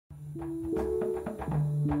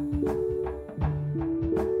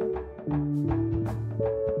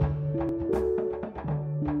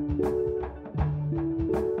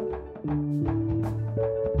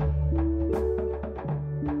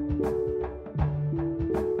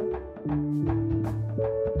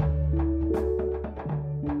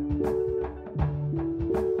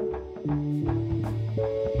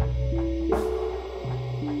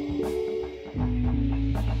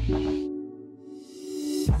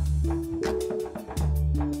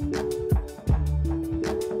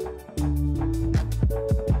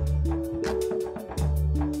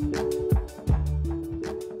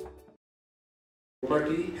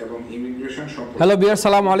Hello, dear.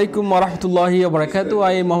 Assalamu alaikum wa rahmatullahi wa barakatuh.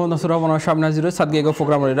 I am Mohammad Nasrullah Bono Shamna Zero Chattgaiya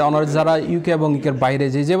program রে honour যারা UK এবং Iker বাইরে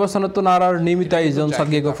যে বছর তো আর নিয়মিত আয়োজন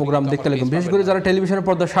Chattgaiya প্রোগ্রাম দেখতে লাগুন বিশেষ করে যারা টেলিভিশনের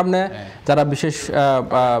পর্দার সামনে যারা বিশেষ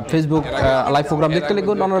ফেসবুক লাইভ প্রোগ্রাম দেখতে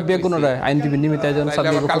লাগুন অনার বেগুনরা আইনটিভি নিয়মিত আয়োজন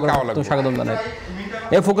Chattgaiya প্রোগ্রাম তো স্বাগতম জানাই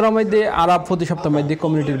এই প্রোগ্রামের মধ্যে আরব প্রতি সপ্তাহের মধ্যে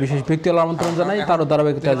কমিউনিটির বিশেষ ব্যক্তিদের আমন্ত্রণ জানাই তার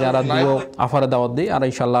ধারাবাহিকতা যারা দিও আফারে দাওয়াত দেই আর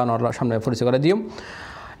ইনশাআল্লাহ ওনার সামনে পরিচয় করে দিও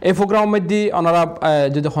এই প্রোগ্রামের মধ্যে ওনারা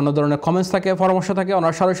যদি কোনো ধরনের কমেন্টস থাকে পরামর্শ থাকে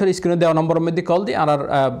ওনারা সরাসরি স্ক্রিনে দেওয়া নম্বরের মধ্যে কল দিই আর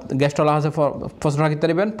গেস্ট ওলা আছে প্রশ্ন রাখতে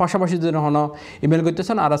পারবেন পাশাপাশি যদি কোনো ইমেল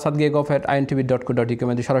করতেছেন আর chattgaiya@intv.co.uk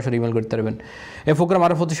মধ্যে সরাসরি ইমেল করতে পারবেন এই প্রোগ্রাম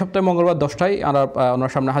আর প্রতি সপ্তাহে মঙ্গলবার 10টায় আর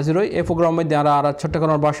ওনার সামনে হাজির হই এই প্রোগ্রামের মধ্যে আর ছোট্ট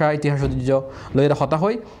কোনো ভাষা ইতিহাস ঐতিহ্য লইরা কথা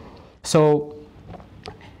হয় সো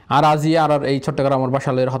আর আজি আর এই চট্টগ্রামের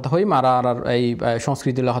ভাষা লইরা হতা হই আর এই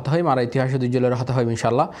সংস্কৃতি লইরা হতা হই আর ইতিহাস ঐতিহ্য লইরা হতা হই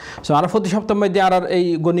ইনশাআল্লাহ সো আর প্রতি সপ্তাহের মধ্যে আর এই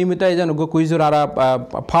নিয়মিত এই যেন কুইজের আর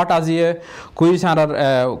ফাট আজিয়ে কুইজ আর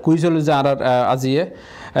কুইজল যে আর আজিয়ে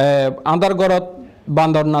আন্দার গরত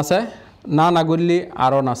বান্দর নাছে না নাগরলি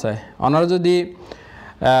আরও নাছে ওনারা যদি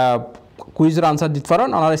কুইজের আনসার দিতে পারেন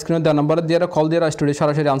ওনার স্ক্রিনে দেওয়া নম্বরে দিয়ে কল দিয়ে স্টুডিও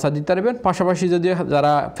সরাসরি আনসার দিতে পারবেন পাশাপাশি যদি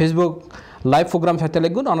যারা ফেসবুক লাইভ প্রোগ্রাম থাকতে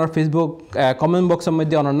লাগুন ওনার ফেসবুক কমেন্ট বক্সের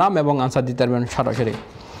মধ্যে ওনার নাম এবং আনসার দিতে পারবেন সরাসরি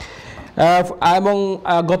এবং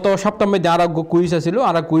গত সপ্তাহের মধ্যে আর কুইজ আছিল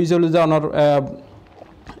আর কুইজ হলো যে ওনার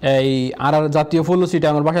এই আর জাতীয় ফুল সেটা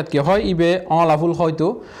আমার বাসাত কি হয় ইবে অলা ফুল হয়তো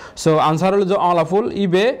সো আনসার হলো যে অলা ফুল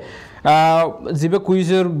ইবে জিবে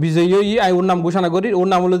কুইজের বিজয়ী আই ওর নাম ঘোষণা করি ওর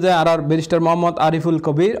নাম হলো যে আর ব্যারিস্টার মোহাম্মদ আরিফুল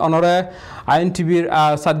কবির অনরে আইএনটিভির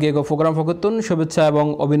Chattgaiya প্রোগ্রাম ফকতুন শুভেচ্ছা এবং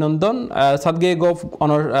অভিনন্দন Chattgaiya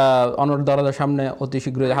অনর দরজার সামনে অতি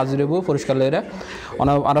শীঘ্রই হাজির হব পুরস্কার লইরা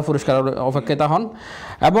আর পুরস্কার অপেক্ষায় হন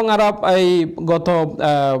এবং আর এই গত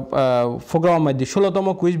প্রোগ্রামের মধ্যে 16তম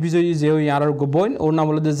কুইজ বিজয়ী যে ওই আর বইন ওর নাম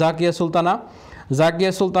হলো যে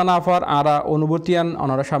জাকিয়া সুলতানা আফার আর অনুভূতিয়ান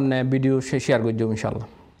ওনার সামনে ভিডিও শেয়ার করে দেব ইনশাআল্লাহ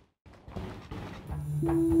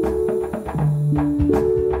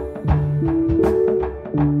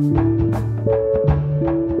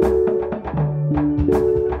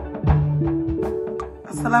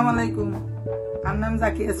আসসালামু আলাইকুম আমার নাম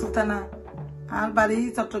জাকিয়া সুলতানা আর বাড়ি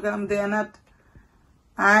চট্টগ্রাম দেয়ানাত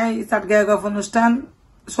আই Chattgaiya Goff অনুষ্ঠান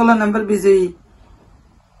 16 নম্বর বিজয়ী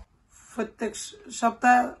প্রত্যেক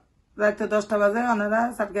সপ্তাহ রাত 10টা বাজে ওনারা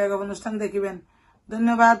Chattgaiya Goff অনুষ্ঠান দেখিবেন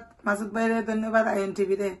ধন্যবাদ মাসুদ ভাইরে ধন্যবাদ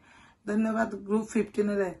আইএনটিভি রে ধন্যবাদ গ্রুপ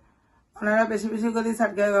 15 রে ওনারা বেশি বেশি করে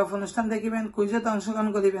Chattgaiya Goff অনুষ্ঠান দেখিবেন কুইজে অংশগ্রহণ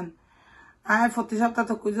করিবেন আই প্রতি সপ্তাহ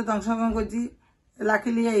তো কুইজে অংশগ্রহণ করছি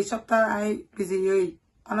লাকিলি এই সপ্তাহ আই বিজয়ী হই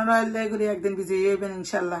ওনারা করে একদিন বিজয়ী হইবেন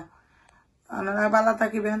ইনশাআল্লাহ ওনারা ভালো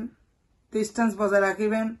থাকিবেন ডিস্টেন্স বজায়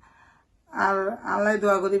রাখিবেন আর আল্লাহ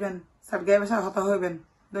দোয়া করিবেন Chattgaiya ভাষা হতা হইবেন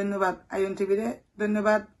ধন্যবাদ আইএনটিভি রে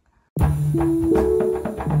ধন্যবাদ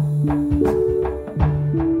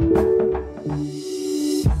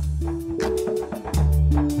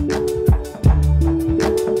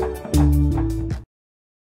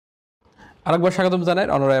আরেকবার স্বাগতম জানাই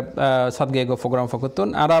অনরে Chattgaiya প্রোগ্রাম ফকতুন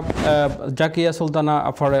আর জাকিয়া সুলতানা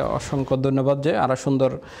আফারে অসংখ্য ধন্যবাদ যে আর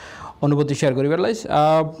সুন্দর অনুভূতি শেয়ার করিবার লাইস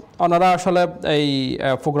ওনারা আসলে এই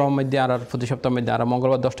প্রোগ্রামের মধ্যে আর প্রতি সপ্তাহের মধ্যে আর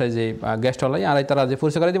মঙ্গলবার 10টায় যে গেস্ট হলাই আর তারা যে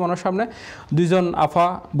পরিচয় করে দিব ওনার সামনে দুইজন আফা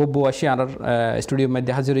বব্বু আসি আর স্টুডিওর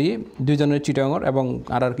মধ্যে হাজির হই দুইজনের চিটাঙ্গর এবং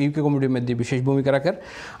আর ইউকে কমিউনিটির মধ্যে বিশেষ ভূমিকা রাখেন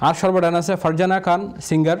আর সর্বদান আছে ফারজানা খান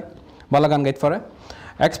সিঙ্গার বালা গান গাইতে পারে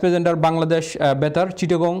এক্স প্রেজেন্টার বাংলাদেশ বেতার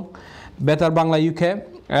Chittagong Better Bangla UK,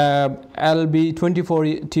 LB24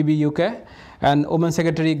 TV UK, and Women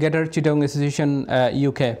Secretary Getter Chittagong Association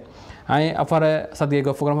UK. I afare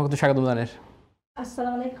Chattgaiya program করতে স্বাগতম জানাই।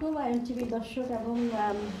 আসসালামু আলাইকুম আইএনটিভি দর্শক এবং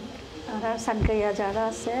Chattgaiya যারা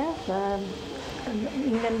আছে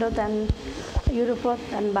ইংল্যান্ডত and ইউরোপত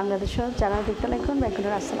and বাংলাদেশত যারা দেখতে লাগুন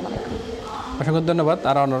বেগুনের আসসালামু আলাইকুম। অসংখ্য ধন্যবাদ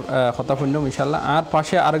আর কথা পূর্ণ ইনশাআল্লাহ আর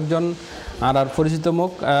পাশে আরেকজন আর পরিচিত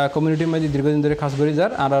মুখ কমিউনিটির মধ্যে দীর্ঘদিন ধরে কাজ করি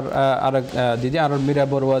যার আর দিদি আর মীরা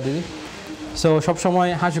বড়ুয়া দিদি সো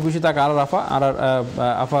সবসময় হাসি খুশি থাকা আর আফা আর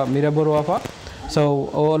আফা মীরা বড়ুয়া আফা সো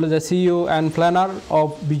ও হলো যে সিইও অ্যান্ড প্ল্যানার অফ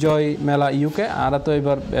বিজয় মেলা ইউকে আর তো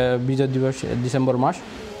এবার বিজয় দিবস ডিসেম্বর মাস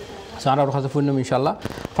সো আর ওর কাছে পূর্ণম ইনশাল্লাহ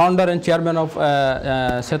founder and chairman of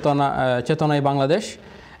চেতনাই Bangladesh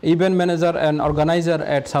event manager and organiser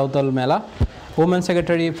at সাউথল মেলা women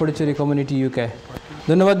secretary Fatikchhari community UK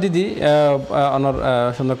ধন্যবাদ দিদি অনর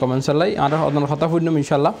সুন্দর কমেন্টস লাই আর অনর কথা পূর্ণম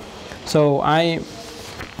ইনশাল্লাহ সো আই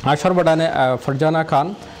সর্বদানে ফরজানা খান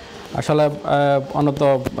আসলে অনত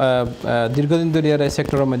দীর্ঘদিন ধরে এই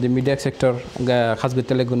সেক্টরের মধ্যে মিডিয়া সেক্টর খাস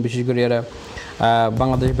করতে লাগুন বিশেষ করে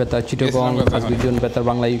বাংলাদেশ বেতার চিটাগং খাস গুজন বেতার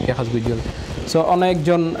বাংলা ইউকে খাস গুজন সো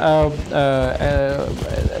অনেকজন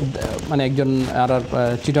মানে একজন আর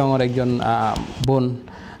চিটাগংয়ের একজন বোন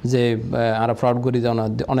যে আর ফ্রড করি যাও না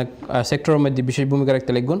অনেক সেক্টরের মধ্যে বিশেষ ভূমিকা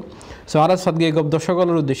রাখতে লাগুন সো আর সাদগাঁইয়া গপ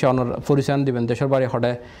দর্শকের উদ্দেশ্যে অনর পরিচয় দিবেন দেশের বাড়ি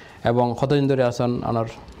হঠাৎ এবং কতদিন ধরে আছেন অনর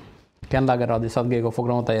কেন লাগে রাধি সাদগাঁইয়া গপ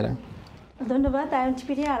প্রোগ্রাম তাই ধন্যবাদ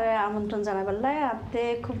আইএনটিভির আর আমন্ত্রণ জানাবেলাই আপনি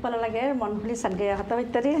খুব ভালো লাগে মন খুলি সাদগাঁইয়া হাতা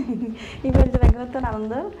ইত্যাদি ইভেন্ট ব্যাংকত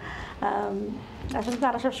আনন্দ আসলে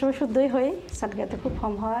তারা সবসময় শুদ্ধই হই সাদগাঁইয়াতে খুব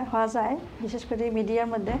কম হওয়া যায় বিশেষ করে মিডিয়ার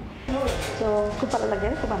মধ্যে তো খুব ভালো লাগে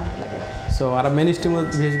খুব আনন্দ লাগে সো আর মেন স্ট্রিম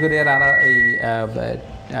বিশেষ করে আর এই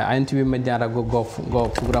আইএনটিভির মধ্যে আর গফ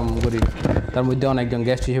প্রোগ্রাম করি তার মধ্যে অনেকজন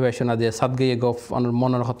গেস্ট হিসেবে শোনা যে সাদগাঁইয়া গফ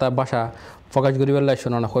মনের কথা ভাষা প্রকাশ করিবার লাই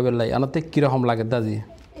শোনা না কইবার লাই আনাতে কীরকম লাগে দাদি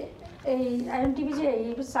এই আইএনটিভি যে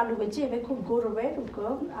এই চালু হয়েছে এবার খুব গৌরবের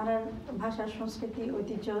আর ভাষা সংস্কৃতি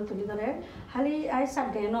ঐতিহ্য তুলে ধরে খালি আই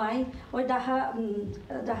সাদগাঁইয়া নয় ওই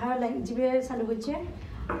ডাহা ল্যাঙ্গুয়েজে চালু হয়েছে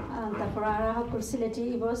তারপর আর সকল সিলেটি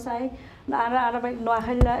ইবো চাই আর আর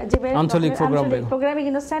নোয়াখালী যে আঞ্চলিক প্রোগ্রামে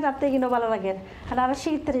কিন্তু চাই তাতে কিন্তু ভালো লাগে আর আর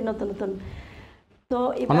শিখতে নতুন নতুন তো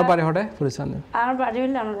এবার বাড়ি হটে পরিচয় আর বাড়ি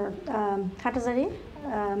হইলে হাটাজারি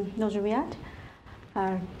নজমিয়াট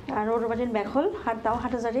আর ওর বাড়ির বেখল তাও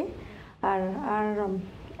হাটাজারি আর আর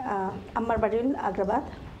আমার বাড়ি হইল আগ্রাবাদ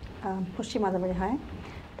পশ্চিম আদাবাড়ি হয়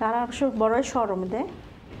তারা অবশ্য বড় শহরের মধ্যে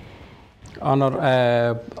অনর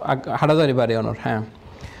হাটাজারি বাড়ি অনর হ্যাঁ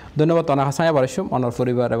ধন্যবাদ অনা হাসাইয়া বাড়িছুম অনর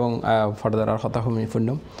পরিবার এবং ফটদার কথা হুমি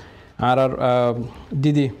পূর্ণম আর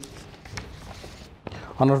দিদি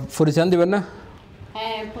অনর পরিচয় দিবেন না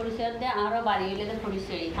হ্যাঁ পরিচয় দিয়ে আরও বাড়ি হইলে তো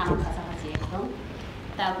পরিচয় থানার কাছাকাছি একদম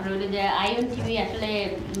তারপরে হইলে যে আইএনটিভি আসলে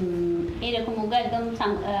এরকম একদম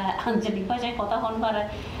আঞ্চলিক ভাষায় কথা হনবার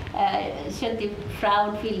সত্যি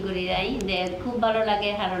প্রাউড ফিল করি যাই যে খুব ভালো লাগে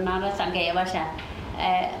কারণ আর সাদগাঁইয়া ভাষা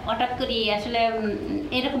হঠাৎ করি আসলে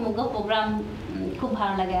এরকম প্রোগ্রাম খুব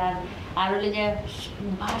ভালো লাগে আর হলে যে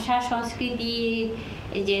ভাষা সংস্কৃতি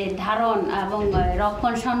এই যে ধারণ এবং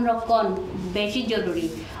রক্ষণ সংরক্ষণ বেশি জরুরি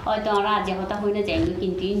হয়তো আমরা আজ কথা হই না যাইনি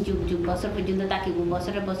কিন্তু যুগ যুগ বছর পর্যন্ত থাকিব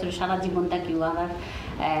বছরে বছরে সারা জীবন থাকিব আর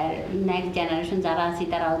নেক্সট জেনারেশন যারা আছে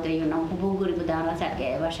তারা হয়তো এই উপভোগ করিব আমরা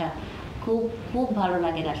সাদগাঁইয়া ভাষা খুব খুব ভালো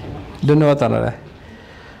লাগে আসলে ধন্যবাদ আপনারা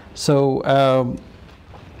সো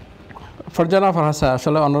ফরজানা ফারহাসা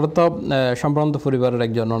আসলে অনরত সম্ভ্রান্ত পরিবারের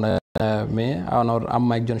একজন মেয়ে ওনার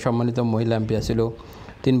আম্মা একজন সম্মানিত মহিলা এমপি আছিল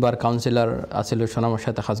 3 বার কাউন্সিলর আছিল সোনামার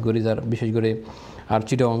সাথে খাস গরিজার বিশেষ করে আর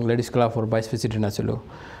চিটং লেডিস ক্লাবর ভাইস প্রেসিডেন্ট আছিল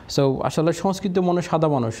সো আসলে সংস্কৃত মানুষ সাদা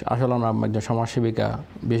মানুষ আসলে ওনার একজন সমাজসেবিকা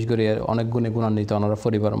বিশেষ করে অনেক গুণে গুণান্বিত ওনার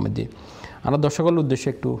পরিবারের মধ্যে আমরা দর্শকের উদ্দেশ্যে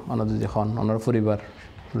একটু ওনাদের দেখুন ওনার পরিবার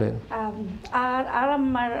আর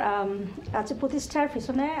আমার আছে প্রতিষ্ঠার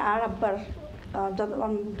পিছনে আর আব্বার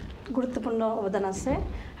গুরুত্বপূর্ণ অবদান আছে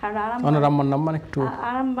আর আম্মার নাম মানে একটু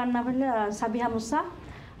আম্মার নাম হলে সাবিহা মুসা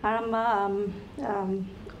আর আম্মা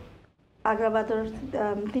আগ্রাবাদের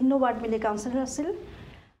 3 ওয়ার্ড মিলে কাউন্সিলর আছিল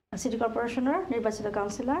সিটি কর্পোরেশনের নির্বাচিত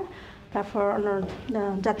কাউন্সিলর তারপর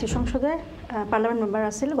জাতীয় সংসদে পার্লামেন্ট মেম্বার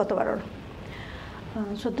আছিল গতবারের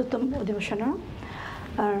 14তম অধিবেশনের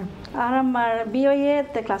আর আমার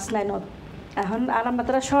বিওএতে ক্লাস 9ত এখন আর আমরা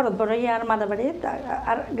তারা শহরত বড় আর মাদাবাড়ি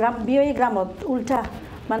আর গ্রাম বিওই গ্রামত উল্টা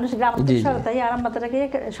মানুষ গ্রাম শহরত আর আমরা তারাকে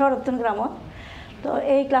শহরতন গ্রামত তো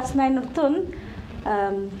এই ক্লাস 9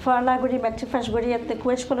 ফলাগুড়ি মেট্রিক ফার্স্ট গড়ি এতে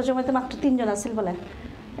কুয়েস কলেজের মধ্যে মাত্র 3 জন আছিল বলে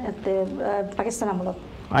এতে পাকিস্তান আমলত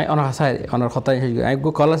আই অনার হাসাই অনার কথাই আই গো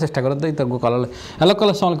কলার চেষ্টা করে দেই তো গো কলার হ্যালো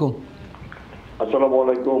কলার আসসালামু আলাইকুম আসসালামু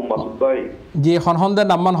আলাইকুম মাসুদ ভাই জি হন দে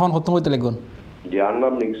নাম্মান হন হতম হইতে লাগুন জি আর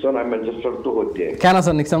নাম নিক্সন আই ম্যানচেস্টার তো হচ্ছে কেন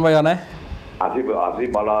আছেন নিক্সন ভাই অনে আজি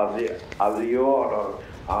বালা আজিও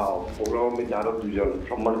প্রোগ্রাম মে যারা দুজন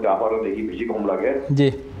সম্মানকে আবারও দেখি বেশি কম লাগে জি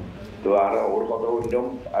তো আর ওর কথা বললাম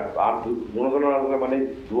আর মনোজনের আছে মানে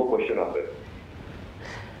দুটো কোশ্চেন আছে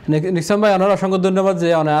নিশ্চয় ভাই অনার অসংখ্য ধন্যবাদ যে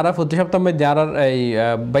অনারা প্রতি সপ্তাহ মধ্যে আর এই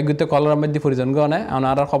বৈজ্ঞানিক কলার মধ্যে পরিজন গনে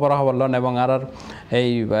অনার খবর লন এবং আর এই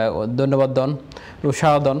ধন্যবাদ দন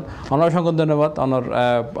উৎসাহ দন অনার অসংখ্য ধন্যবাদ অনার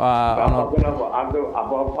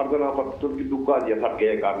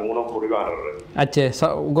আচ্ছা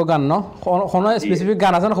গো গান ন কোনো স্পেসিফিক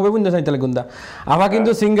গান আছে না খুবই বুঝতে চাইতে গুন্দা আফা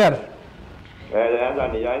কিন্তু সিঙ্গার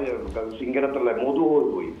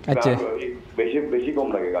আচ্ছা বেশি কম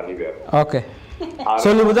লাগে গান নিবে ওকে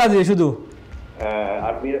চলি বুঝা দিয়ে শুধু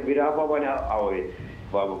আর বিরা পাবা না ওই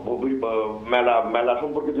মেলা মেলা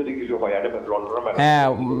সম্পর্কে যদি কিছু হয় এটা লন্ডনের মেলা হ্যাঁ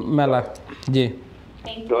মেলা জি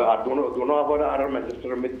তো আর দোনো আবার আর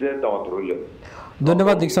ম্যানচেস্টারের মধ্যে দাওয়াত রইল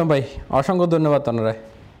ধন্যবাদ দিকসম ভাই অসংখ্য ধন্যবাদ আপনারা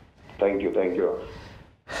থ্যাংক ইউ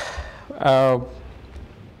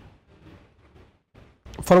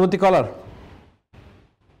পরবর্তী কলার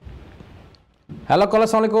হ্যালো কলার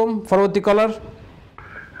আসসালামু আলাইকুম পরবর্তী কলার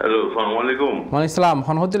হ্যালো আসসালামু আলাইকুম ওয়ালাইকুম আসসালাম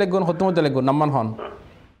হন হতে লাগুন হতে মতে লাগুন নাম্মান হন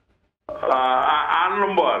 8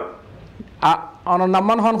 নম্বর অন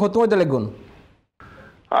নাম্মান হন হতে মতে লাগুন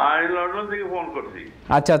আমি লন্ডন থেকে ফোন করছি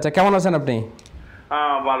আচ্ছা আচ্ছা কেমন আছেন আপনি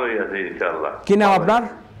হ্যাঁ ভালোই আছি ইনশাআল্লাহ কি নাম আপনার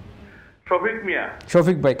শফিক মিয়া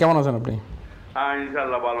শফিক ভাই কেমন আছেন আপনি হ্যাঁ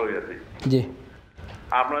ইনশাআল্লাহ ভালোই আছি জি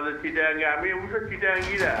আপনাদের চিটাগাঙ্গে আমি অবশ্য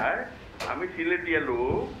চিটাগাঙ্গিরা আমি সিলেটিয়া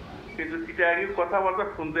লোক কিন্তু চিটাগাঙ্গির কথাবার্তা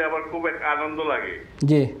শুনতে আবার খুব এক আনন্দ লাগে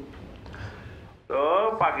জি তো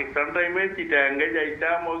পাকিস্তান টাইমে চিটাগাঙ্গে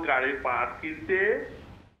যাইতাম ওই গাড়ির পার্ট কিনতে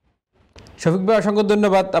শফিক ভাই অসংখ্য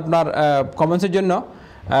ধন্যবাদ আপনার কমেন্টসের জন্য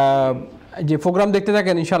যে প্রোগ্রাম দেখতে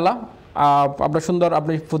থাকেন ইনশাল্লাহ আপনার সুন্দর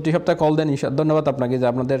আপনি প্রতি সপ্তাহে কল দেন ধন্যবাদ আপনাকে যে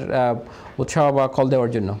আপনাদের উৎসাহ বা কল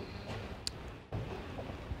দেওয়ার জন্য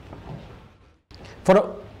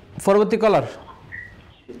পরবর্তী কলার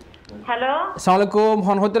হ্যালো আসসালামু আলাইকুম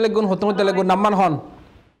হন হতে লাগুন হতে মতে লাগুন নাম্মান হন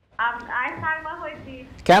আই সারমা হইছি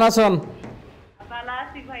কেন আছেন ভালো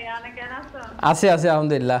আছি ভাই আনে কেন আছেন আছে আছে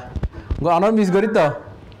আলহামদুলিল্লাহ অনার মিস করি তো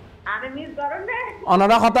আরে মিস করুন রে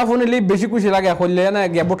অনারা কথা শুনিলি বেশি খুশি লাগে কইলে না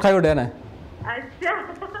গ্যাবট খাই ওঠে না আচ্ছা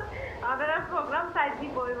আপনারা প্রোগ্রাম সাইজি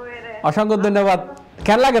বই বই রে অসংখ্য ধন্যবাদ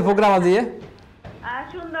কেন লাগে প্রোগ্রাম আজি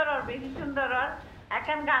সুন্দর আর বেশি সুন্দর আর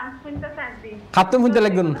এখন গান শুনতে চাইছি খাতুম শুনতে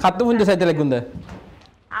লাগুন খাতুম শুনতে চাইতে লাগুন দে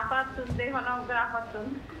আপাত শুনতে হলো আপাতন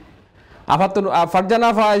আপাতন ফারজানা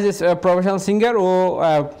আফা is a professional singer O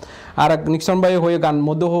R Nixon ভাই হয়ে গান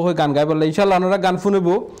মধ্য হয়ে গান গাই বলে ইনশাআল্লাহ ওনারা গান শুনব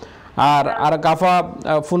আর কাফা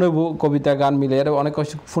শুনব কবিতা গান মিলে অনেক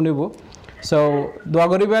শুনব সো দোয়া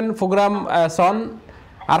করিবেন প্রোগ্রাম সন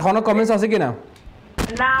আর কোনো কমেন্টস আছে কিনা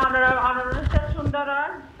না অনুষ্ঠান সুন্দর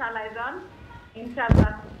আর চালাইজন ইনশাআল্লাহ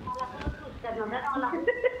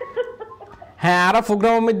হ্যাঁ আর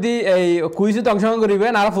প্রোগ্রামের মধ্যে এই কুইজে অংশগ্রহণ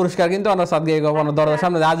করিবেন আর পুরস্কার কিন্তু আমরা সাতগাঁয়ে গো দরজার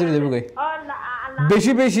সামনে হাজির দেব কই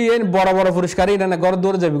বেশি বেশি বড় বড় পুরস্কারই না ঘর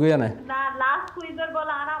দৌড়ে যাবি কই না লাস্ট কুইজের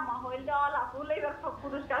বলা আরাম হইল অল ফুলে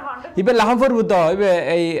পুরস্কার হন্ড ইবে লাহাম পড়ব তো ইবে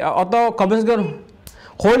এই অত কমেন্টস কর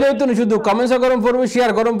হইলেও তো শুধু কমেন্টস গরম পড়ব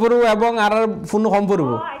শেয়ার গরম পড়ব এবং আর ফোন কম পড়ব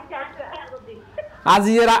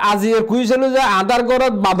আজিয়ের কুইজ হলো যে আধার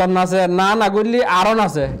ঘরত বাদন আছে না না করলি আরন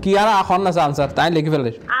আছে কি আর এখন আছে আনসার তাই লিখে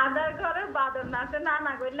ফেলে আধার ঘরে বাদন আছে না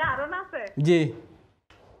না করলে আরন আছে জি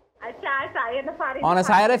আচ্ছা আচ্ছা এটা পারি অনে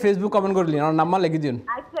সাইরে ফেসবুক কমেন্ট করলি ওর নাম্বার লিখে দিন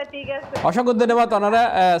আচ্ছা ঠিক আছে অসংখ্য ধন্যবাদ ওনারা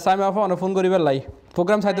সাইমা আপা অনে ফোন করিবার লাই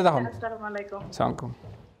প্রোগ্রাম সাইতে দেখুন আসসালামু আলাইকুম আসসালামু আলাইকুম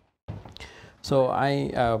সো আই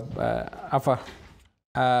আপা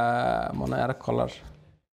মনে আর কলার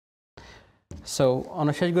সো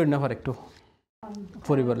অনে শেষ করি না পার একটু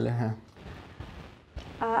পরিবারলে হ্যাঁ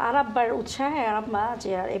আরাববার উৎসাহে আরাম্মা যে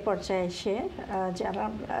এই পর্যায়ে এসে যে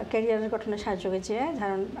আরাম ক্যারিয়ারের গঠনে সাহায্য করেছে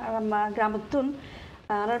কারণ আরাম্মা গ্রামতুন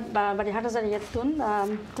আর বাড়ি হাটাজারিয়াতুন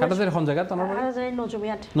হাটাজারি কোন জায়গা তোমার হাটাজারি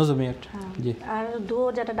নজমিয়াট জি আর দুও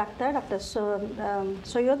যেটা doctor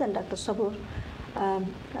Syed and doctor Sabur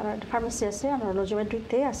R pharmacy আছে আমরা নজমিয়াট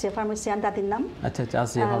ঢুকতে আছে ফার্মেসি আর দাদির নাম আচ্ছা আচ্ছা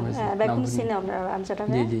আছে ফার্মেসি বেগুন সিনে আমরা আনসারটা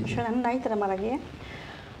শোনান নাই তারা মারা গিয়ে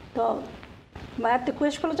তো মায়ের তো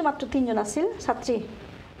কুয়েশ কলেজে মাত্র 3 জন আছিল ছাত্রী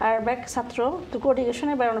আর ব্যাক ছাত্র তো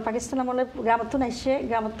কোঅর্ডিনেশনে বেড়ানো পাকিস্তান আমলে গ্রামাত্তন এসে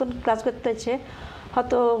গ্রামাত্তন ক্লাস করতে হয়েছে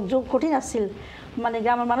হয়তো যোগ কঠিন আছিল মানে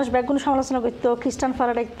গ্রামের মানুষ ব্যাগগুলো সমালোচনা করতো খ্রিস্টান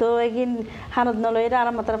ফারা ডাকতো এগিন হানদ নলো এরা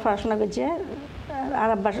আরাম তারা পড়াশোনা করছে আর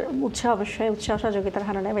আব্বার উৎসাহ অবশ্যই উৎসাহ সহযোগিতার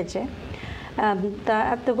হারানে বেঁচে তা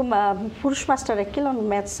এত পুরুষ মাস্টার কিলন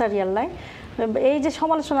ম্যাথস আর ইয়াল্লাই এই যে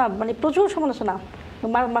সমালোচনা মানে প্রচুর সমালোচনা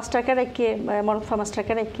মাস্টারকে রেখে মরফা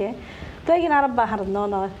মাস্টারকে রেখে তো এগিন আরাব্বা হারদ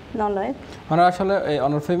নলয় মানে আসলে এই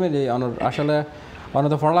অনার ফ্যামিলি অনার আসলে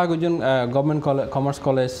অনার পড়ালা গুজন গভর্নমেন্ট কমার্স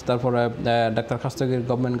কলেজ তারপরে ডাক্তার খাস্তগির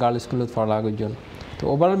গভর্নমেন্ট গার্লস স্কুলত পড়ালা গুজন তো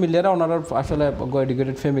ওভারঅল মিলিয়ে ওনারা আসলে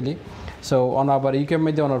এডুকেটেড ফ্যামিলি সো ওনার আবার ইউকের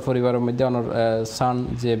মধ্যে ওনার পরিবারের মধ্যে ওনার সান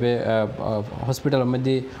যে হসপিটালের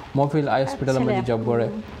মধ্যে মফিল আই হসপিটালের মধ্যে জব করে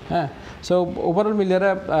হ্যাঁ সো ওভারঅল মিলিয়ে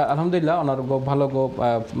আলহামদুলিল্লাহ ওনার ভালো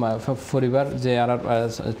পরিবার যে আর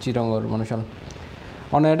চিরঙ্গর মানুষ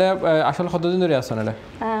এটা আসলে কতদিন ধরে আছেন এটা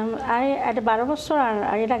এটা 12 বছর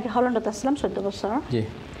আর এর আগে হল্যান্ডত আসলাম 14 বছর জি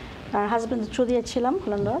আর হাজবেন্ড থ্রু দিয়ে ছিলাম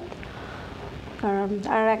হল্যান্ডত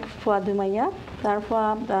আর এক ফুয়া 2 মাইয়া তারপর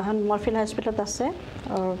মরফিল হসপিটালত আছে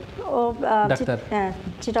ও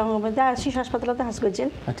চিটাগং মধ্যে শিশু হাসপাতালতে হাস গেছিল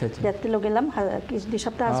যাতে গেলাম 2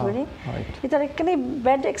 সপ্তাহ হাস করি এটা একখানে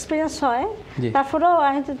ব্যাড এক্সপিরিয়েন্স হয় তারপরেও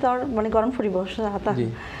আমি তোর মানে গরম ফুরিব হাতা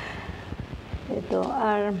তো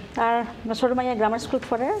আর ছোট মাইয়া গ্রামার স্কুল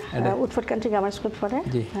পড়ে উডফোর্ড কান্ট্রি গ্রামার স্কুল পড়ে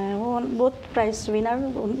বহুত প্রাইজ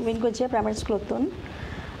উইন করছে প্রাইমারি স্কুলত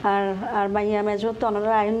আর মাইয়া মেজো তো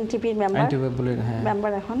ওনারা আইএনটিপির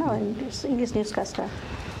মেম্বার এখন ইংলিশ নিউজ কাস্টার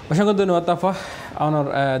অসংখ্য ধন্যবাদ তাফা আমার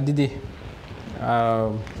দিদি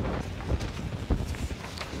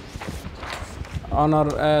আমার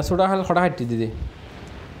সুরাহাল খড়াহাটি দিদি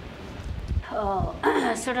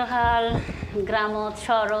সুরাহাল গ্রামত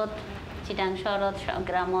শহরত চিটাং শহরত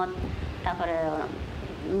গ্রামত তারপরে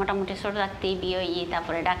মোটামুটি ছোট থাকতেই বিয়ে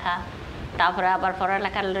তারপরে ঢাকা তারপরে আবার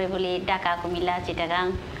পড়ালেখার বলি ঢাকা কুমিল্লা চিটাগাং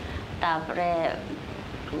তারপরে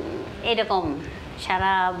এরকম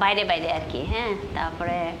সারা বাইরে বাইরে আর কি হ্যাঁ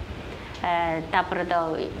তারপরে তো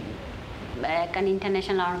একটা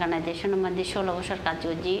ইন্টারন্যাশনাল অর্গানাইজেশনের মধ্যে 16 বছর কাজ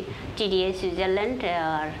করছি টিডিএ সুইজারল্যান্ড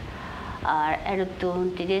আর এরতো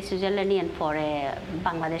টিডিএ সুইজারল্যান্ড এর পরে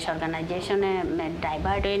বাংলাদেশ অর্গানাইজেশনে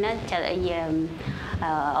ডাইভার্ট হই না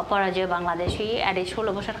অপরাজয় বাংলাদেশি আর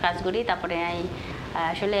 16 বছর কাজ করি তারপরে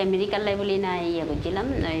আসলে আমেরিকার লেভেলে না করছিলাম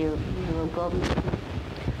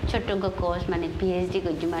ছোট্ট কোর্স মানে পিএইচডি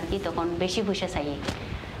করছিলাম আর কি তখন বেশি পয়সা চাই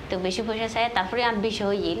তো বেশি পয়সা চাই তারপরে আর বিষয়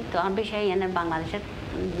হইল তো আর বিষয় এনে বাংলাদেশের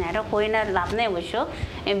এটা কই না লাভ নেই অবশ্য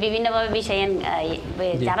বিভিন্নভাবে বিষয়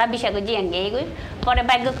যারা বিষয় করছি এঙ্গেই গই পরে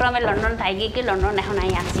ভাগ্যক্রমে লন্ডন থাই গিয়ে লন্ডন এখন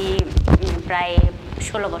আমি আছি প্রায়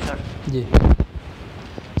 16 বছর জি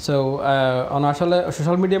সো আসলে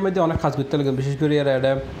সোশ্যাল মিডিয়ার মধ্যে অনেক কাজ করতে লাগে বিশেষ করে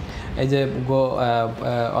এটা এই যে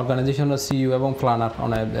অর্গানাইজেশনের সিইও এবং প্ল্যানার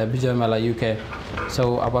অনেক বিজয় মেলা ইউকে সো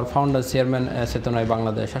আবার ফাউন্ডার চেয়ারম্যান চেতনায়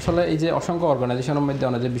বাংলাদেশ আসলে এই যে অসংখ্য অর্গানাইজেশনের মধ্যে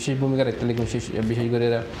অনেক বিশেষ ভূমিকা রাখতে লাগে বিশেষ করে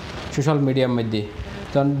সোশ্যাল মিডিয়ার মধ্যে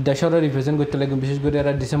তখন দেশের রিপ্রেজেন্ট করতে লাগে বিশেষ করে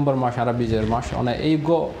এরা ডিসেম্বর মাস আর বিজয়ের মাস অনেক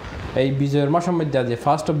এই বিজয়ের মাসের মধ্যে আছে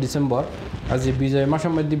 1st of ডিসেম্বর আজ বিজয়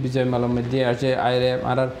মাসের মধ্যে বিজয় মেলার মধ্যে আছে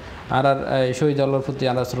আর শহীদ আল্লাহর প্রতি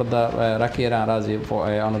আমরা শ্রদ্ধা রাখি এরা আর যে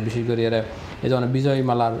অনেক বিশেষ করে এরা এই যে বিজয়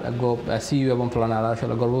মালার সিইও এবং প্ল্যানার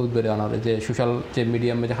আসলে গর্ববোধ করে আনার যে সোশ্যাল যে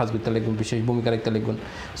মিডিয়াম মধ্যে কাজ করতে লাগবেন বিশেষ ভূমিকা রাখতে লাগবেন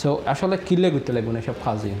সো আসলে কিলে করতে লাগবেন এসব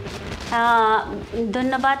কাজই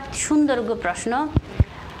ধন্যবাদ সুন্দর প্রশ্ন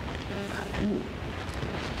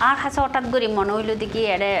আর কাছে হঠাৎ করে মনে হইল দেখি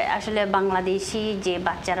এটা আসলে বাংলাদেশি যে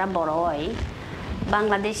বাচ্চারা বড় হয়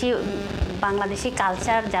বাংলাদেশি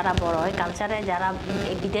কালচার যারা বড় হয় কালচারে যারা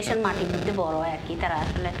বিদেশের মাটির মধ্যে বড় হয় আর কি তারা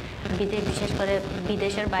আসলে বিশেষ করে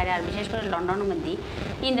বিদেশের বাইরে আর বিশেষ করে লন্ডনের মধ্যে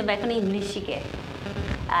কিন্তু এখন ইংলিশ শিখে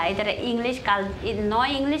এটারা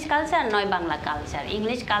নয় ইংলিশ কালচার নয় বাংলা কালচার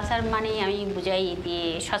ইংলিশ কালচার মানে আমি বুঝাই দিয়ে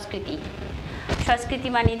সংস্কৃতি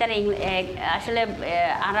মানে তারা আসলে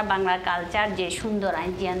আমরা বাংলা কালচার যে সুন্দর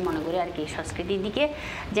আইন মনে করি আর কি সংস্কৃতির দিকে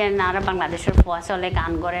যে আমরা বাংলাদেশের ফোয়া চলে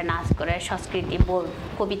গান করে নাচ করে সংস্কৃতি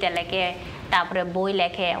কবিতা লেখে তারপরে বই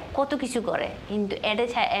লেখে কত কিছু করে কিন্তু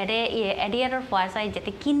এডিয়ারের ফোয়া চাই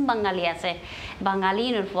যাতে কিন বাঙালি আছে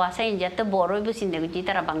বাঙালির ফোয়া চাই যাতে বড়ই চিন্তা করছি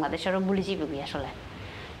তারা বাংলাদেশেরও ভুলে যাবে আসলে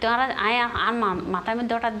তো আর মাথার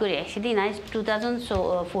মধ্যে হঠাৎ করে সেদিন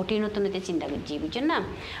 2014 নতুন চিন্তা করছি বুঝছেন না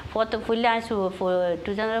ফুললে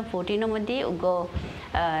 2014 মধ্যে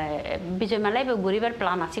বিজয় মেলায় গরিবের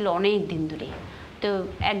প্ল্যান আছিল অনেক দিন ধরে তো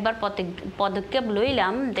একবার পদক্ষেপ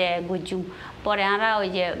লইলাম দে গুজুম পরে আমরা ওই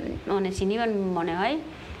যে মানে চিনিবেন মনে হয়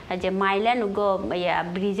যে মাইল্যান্ড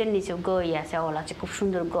ব্রিজের নিচে আছে অল আছে খুব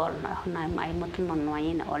সুন্দর গল না মায়ের মতন মনে হয়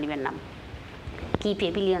না অলিভের নাম কি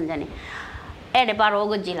পেভিলিয়ন জানে এবার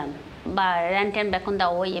গেছিলাম বা রেন্টেন বেতন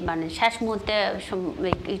দেওয়া ওই মানে শেষ মুহূর্তে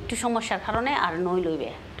একটু সমস্যার কারণে আর নই লইবে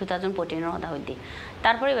 2014 কথা হইতে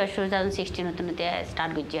তারপরে 2016 নতুন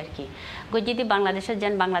স্টার্ট করছি আর কি যদি বাংলাদেশের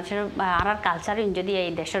বাংলাদেশের আর কালচার যদি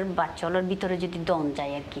এই দেশের বাচ্চাগুলোর ভিতরে যদি দম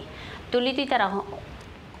যায় আর কি তুলি তুই তারা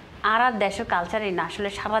আর দেশের কালচার না আসলে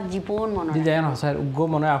সারা জীবন মনে হয় যায় না স্যার গো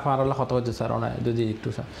মনে হয় আপনার কথা হচ্ছে স্যার অনেক যদি একটু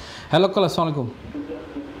স্যার হ্যালো কলা আসসালামু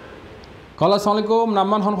আলাইকুম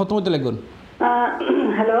নামান হন কত মধ্যে লাগুন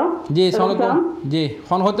হ্যালো জি আসসালামু আলাইকুম জি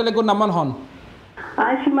হন হতে লাগুন নামান হন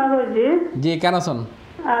আই সীমা গজি জি কেন আছেন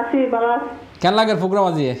আসি বাবা কেন লাগে প্রোগ্রাম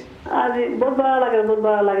আজি আজ বহুত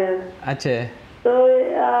ভালো লাগে আচ্ছা তো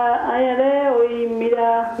আরে ওই মীরা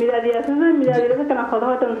দি আছে যে মীরা দিলে কেন কথা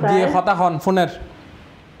হতো না দিয়ে কথা হন ফোনের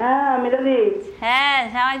হ্যাঁ মীরা দি হ্যাঁ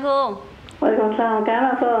আসসালামু ওয়ালাইকুম আসসালাম কেমন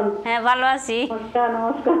আছেন হ্যাঁ ভালো আছি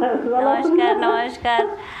নমস্কার নমস্কার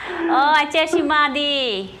ও আচ্ছা সীমাদি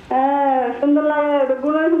হ্যাঁ সুন্দর লাগে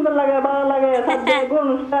গুণ সুন্দর লাগে ভালো লাগে সব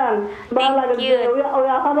অনুষ্ঠান ভালো লাগে ওই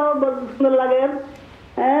আপাতত সুন্দর লাগে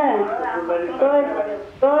হ্যাঁ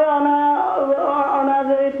তো অনার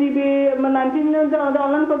টিভি 19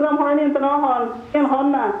 অনলাইন প্রোগ্রাম হয়নি তো হন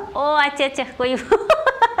না ও আচ্ছা কই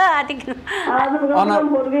আজ প্রোগ্রাম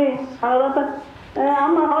করবি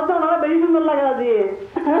আমার হয়তো আমার বেশি সুন্দর লাগে আজ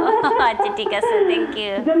আচ্ছা ঠিক আছে থ্যাংক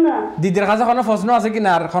ইউ দিদির কাছে কোনো প্রশ্ন আছে কি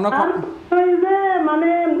না আর কোনো যে মানে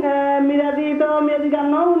মিরাদি গান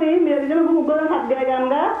নাও উনি মিরাদি যেন খুব করে হাত গায় গান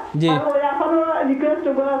গা আর ওই এখনো রিকোয়েস্ট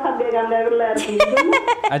করে হাত গায় গান গায় বলে আর কি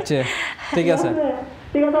আচ্ছা ঠিক আছে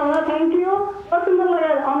আমরা থ্যাংক ইউ সুন্দর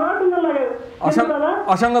লাগে আমরা সুন্দর লাগে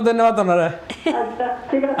অসংখ্য ধন্যবাদ ওনারা আচ্ছা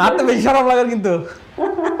ঠিক আছে আর তো বেশি খারাপ লাগে কিন্তু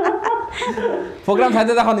প্রোগ্রাম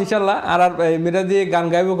খাইতে দেখুন ইনশাল্লাহ আর মিরাদি গান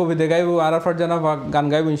গাইব কবিতা গাইব আর ফারজানা গান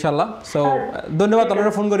গাইব ইনশাল্লাহ সো ধন্যবাদ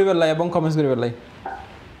ওনারা ফোন করি পেলাই এবং কমেন্টস করি পেলাই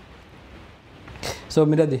সো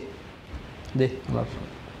মিরাদি দে আমার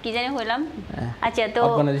কি জানি হইলাম আচ্ছা তো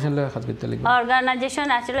অর্গানাইজেশন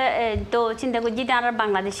আসলে তো চিন্তা করি যদি আমরা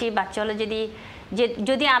বাংলাদেশি বাচ্চা হলো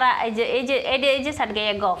যদি আমরা এই যে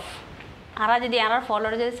সাটগাইয়া গফ আরা যদি আর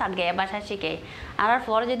ফলরে যদি সাটগাইয়া ভাষা শিখে আর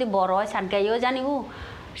ফল যদি বড় হয় সাটগাইয়াও জানিব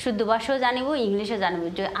শুদ্ধ ভাষাও জানিব ইংলিশও জানিব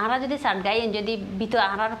আরা যদি সাটগাইয়েন যদি ভিতর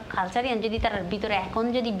আর কালচার যদি তার ভিতরে এখন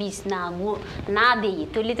যদি বীজ না দিই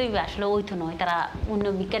তাহলে তো আসলে ওই তো নয় তারা অন্য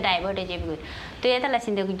বিজ্ঞা ডাইভার্ট হয়ে যাবে তো এটা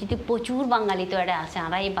চিন্তা করি যদি প্রচুর বাঙালি তো এটা আছে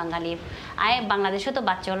আমরা এই বাঙালি বাংলাদেশে তো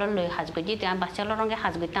বাচ্চা হলোর লই সাজ করি তো বাচ্চা হলোর রঙে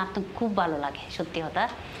সাজ করতে আমার তো খুব ভালো লাগে সত্যি কথা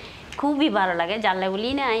খুবই ভালো লাগে জানলে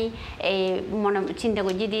বলি নাই এই মনে চিন্তা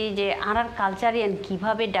করি যদি যে আর কালচারিয়ান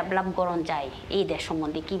কীভাবে ডেভেলপ করণ যায় এই দেশ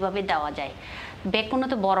সম্বন্ধে কীভাবে দেওয়া যায় কোনো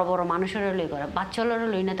তো বড় বড় মানুষেরও লই করে বাচ্চাগুলোরও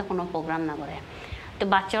লই না তো কোনো প্রোগ্রাম না করে তো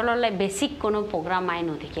বাচ্চাগুলোর বেসিক কোনো প্রোগ্রাম আই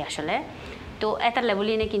নথি আসলে তো এটা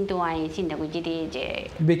লেভেলই না কিন্তু আই চিন্তা করি যদি যে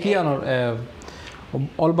বেকি আনোর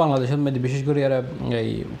অল বাংলাদেশের মধ্যে বিশেষ করে আর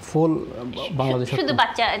এই ফুল বাংলাদেশ শুধু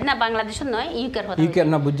বাচ্চা না বাংলাদেশের নয় ইউকের কথা ইউকের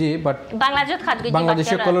না বুঝি বাট বাংলাদেশ খাদ্য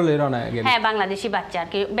বাংলাদেশে কলল এর না হ্যাঁ বাংলাদেশি বাচ্চা আর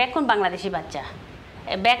কি বেকন বাংলাদেশি বাচ্চা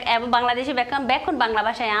বাংলাদেশি বেকন বাংলা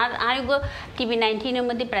ভাষায় আর টিভি 19-এর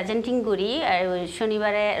মধ্যে প্রেজেন্টিং করি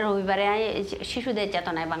শনিবারে রবিবারে শিশুদের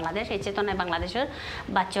চেতনায় বাংলাদেশ এই চেতনায় বাংলাদেশের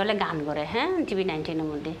বাচ্চা হলে গান করে হ্যাঁ টিভি 19-এর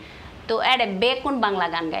মধ্যে তো এটা বেকন বাংলা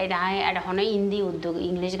গান গাই এটা হনো হিন্দি উদ্যোগ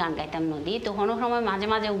ইংলিশ গান গাইতাম নদী তো কোনো সময় মাঝে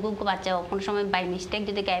মাঝে উগ্র বাচ্চা কোনো সময় বাই মিস্টেক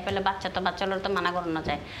যদি গাই ফেলে বাচ্চাগুলোর তো মানা করানো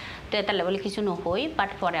যায় তো এটা লেভেলে কিছু নহই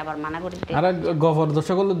বাট পরে আবার মানা করে দিতে আর গভর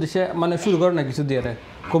দর্শকগুলো দেশে মানে শুরু করে না কিছু দিয়ে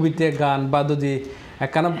কবিতা গান বা যদি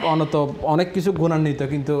একখানা অনেক কিছু গুণান্বিত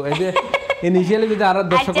কিন্তু এই যে ইনিশিয়ালি যদি আর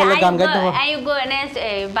দর্শকগুলো গান গাইতে হয় আইগো এনে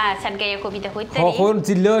বা সাটগাইয়া কবিতা কইতে হন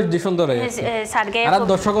জিল্লো যে সুন্দর সাটগাইয়া আর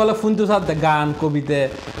দর্শকগুলো ফুনতু সাথে গান কবিতা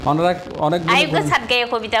অনেক আইগো সাটগাইয়া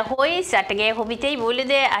কবিতা হই সাটগাইয়া কবিতাই বলে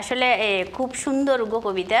দে আসলে খুব সুন্দর গো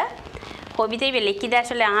কবিতাই লিখি দে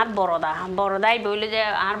আসলে আর বড়দাই বলে যে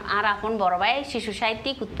আর আপন বড় ভাই শিশু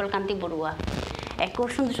সাহিত্যিক উৎপল কান্তি বড়ুয়া খুব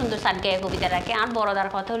সুন্দর সুন্দর সাটগাইয়া কবিতা রাখে আর বড়দার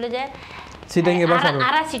কথা হলো যে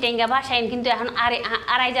সিটেঙ্গা ভাষা কিন্তু এখন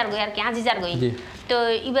আড়াই যার গই আর কি আজি যার গই তো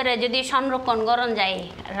এবারে যদি সংরক্ষণ করণ যায়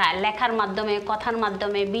লেখার মাধ্যমে কথার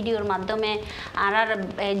মাধ্যমে ভিডিওর মাধ্যমে আর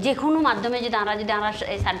যে কোনো মাধ্যমে যদি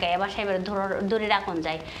সাটগাইয়া ভাষা এবারে ধরে রাখন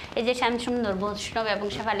যায় এই যে শ্যামসুন্দর বৈষ্ণব এবং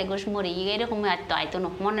শেফালি ঘোষ মরি এরকম আয়তো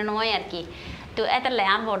মনে নয় আর কি তো এটা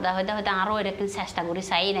আর বর্দা হয়তো আরও এরকম চেষ্টা করি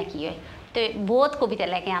চাই নাকি হয় তো বহুত কবিতা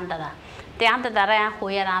লেখে আন্দাদা তে আন্দাদারা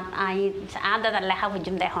হই আর দাদার লেখা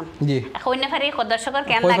বুঝুম দেখুন হইনে ফারি দর্শকের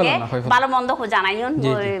কেন লাগে ভালো মন্দ জানাইন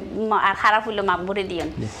আর খারাপ হইলে মাপ ভরে দিয়ন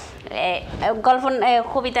গল্প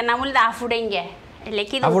কবিতার নাম হল আফুডেঙ্গে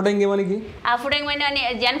লেখি আফুডেঙ্গে মানে কি আফুডেঙ্গে মানে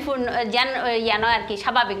জ্ঞান ইয়ানো আর কি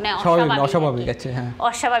স্বাভাবিক নয় অস্বাভাবিক আছে হ্যাঁ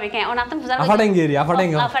অস্বাভাবিক হ্যাঁ ওনা তো বুঝা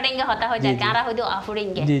আফুডেঙ্গে হতা হয় যায় কারা হইতো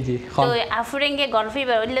আফুডেঙ্গে তো আফুডেঙ্গে গল্পই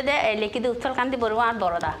বললে দে লেখি দে উত্তল কান্তি বড়ুয়া আর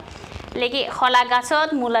বড়দা লেকি খলা গাছত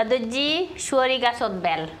মূলা দজ্জি শুয়ারি গাছত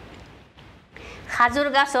বেল খাজুর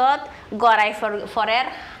গাছত গড়াই ফরের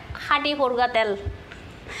খাটি ফরগা তেল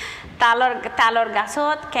তালর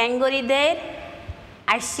গাছত কেংগরি দেয়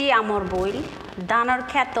আইসি আমর বইল ধানৰ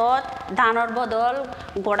ক্ষেতত ধানৰ বদল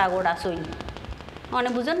গোড়া গোড়া চইল মানে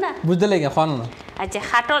বুঝুন না বুঝতে লাগে আচ্ছা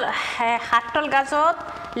হাটল গাছত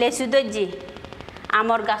লেচু দজ্জি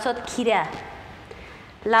আমর গাছত খিরা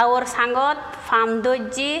লাউর সাঙত ফাম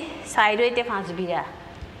দজ্জি চাইরৈতে 5 বিঘা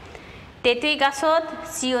তেঁতুই গাছত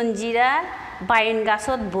চিয়ন জিরা বাইন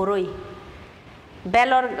গাছত বৰৈ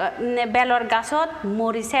বেলৰ গাছত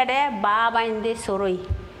মৰিচেৰে বা বাইন দে চৰৈ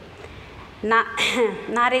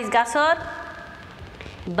নাৰিচ গাছত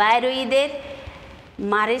বাইৰৈদের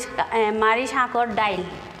মাৰিচ শাকৰ দাইল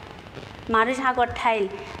মাৰিচ শাকৰ ঠাইল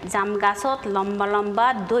জাম গাছত লম্বা লম্বা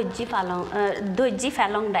দৈজি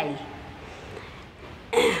ফেলং দাইল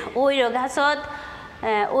ঐৰ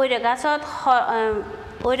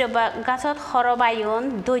গাছত সৰবায়ন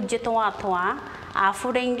দৈৰ্য তোৱা তোৱা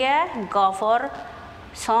আফুৰেংগে গফৰ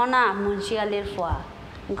সনা মুন্সিয়ালিৰ ফোৱা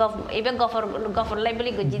এইবার গফর লাই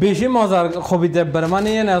বলি বেশি মজার কবিতা একবার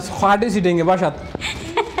মানে খাটি সিটিংয়ে বাসাত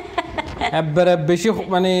একবারে বেশি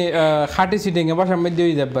মানে খাটি সিটিংয়ে বাসার মধ্যে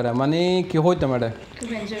হয়ে যাবে মানে কি হইতো ম্যাডা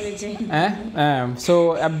সো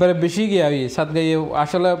একবারে বেশি গিয়া ওই সাতগাঁইয়ে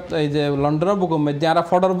আসলে এই যে লন্ডনের বুকের মধ্যে আর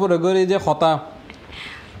ফটোর পরে করে যে কথা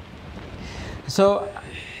সো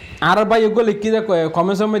আর ভাই ওগুলো লিখি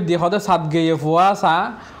কমেন্টসের মধ্যে হতে সাতগাঁইয়ে ফুয়া চা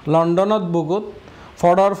লন্ডনত বুকুত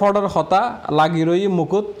ফডর হতা লাগি রই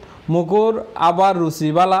মুকুর আবার রুচি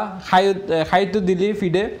বালা খাইতো দিলি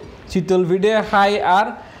ফিডে শীতল ফিডে খাই আর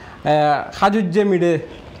খাজুজ্জে মিডে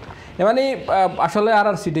মানে আসলে আর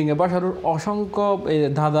সিটিংয়ে বাসার অসংখ্য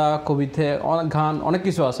ধাঁধা কবিতে গান অনেক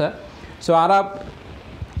কিছু আছে সো আর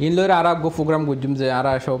ইনলরে আর প্রোগ্রাম করছুম যে আর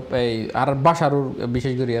সব এই আর বাসার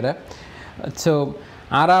বিশেষ করে এরা সো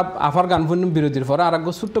আর আফার গান ফুন বিরতির পরে আর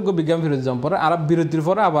ছোট্ট বিজ্ঞান বিরতি যাম পরে আর বিরতির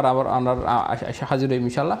পরে আবার আবার হাজির হইম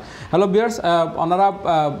ইনশাল্লাহ হ্যালো বিয়ার্স ওনারা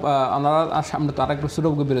সামনে তো আর একটু ছোট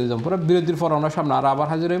বিরতি যাম পরে বিরতির পরে ওনার সামনে আর আবার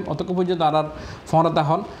হাজির হইম অতক্ষণ পর্যন্ত আর ফোনতা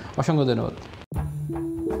হন অসংখ্য ধন্যবাদ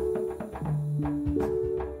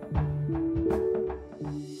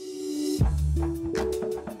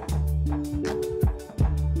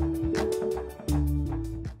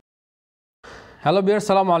হ্যালো বিয়ার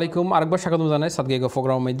সালামু আলাইকুম আরেকবার স্বাগত জানাই সাতগাঁইয়া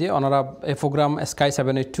প্রোগ্রামের মধ্যে ওনারা এই প্রোগ্রাম স্কাই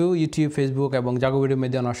 782 ইউটিউব ফেসবুক এবং জাগো ভিডিওর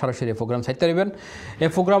মধ্যে ওনারা সরাসরি প্রোগ্রাম চাইতে পারবেন এই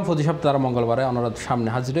প্রোগ্রাম প্রতি সপ্তাহে মঙ্গলবারে ওনারা সামনে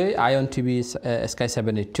হাজির হয় আইন টিভি স্কাই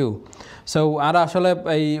 782 সো আর আসলে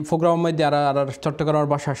এই প্রোগ্রামের মধ্যে আর চট্টগ্রামের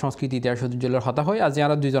ভাষা সংস্কৃতি ইতিহাস ঐতিহ্যের হতা হয় আজ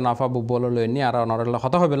আর দুইজন আফা বল লইনি আর ওনারা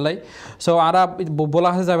হতা হবে লাই সো আর বলা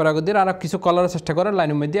হয়ে যাবে আগে দিয়ে আর কিছু কলার চেষ্টা করে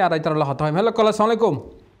লাইনের মধ্যে আর তারা হতা হয় হ্যালো কলার আসসালামু আলাইকুম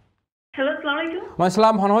হ্যালো আসসালামু আলাইকুম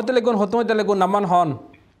ওয়ালাইকুম হন হতে লেগুন নামান হন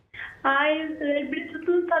আই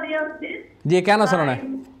বিটুল সাদিয়া আছে জি কেন আছেন না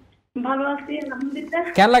ভালো আছি আলহামদুলিল্লাহ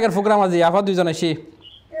কেন লাগে প্রোগ্রাম আজি আফা দুইজন আছি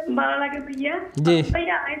ভালো লাগে ভাইয়া জি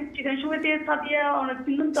ভাইয়া আই চিকেন শুমেতে সাদিয়া অনেক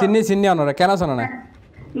দিন তো চিন্নি ওনারা কেন আছেন না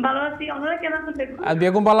ভালো আছি ওনারা কেন আছেন দেখুন আর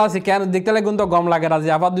বেগুন ভালো আছি কেন দেখতে লাগুন তো গম লাগে আজি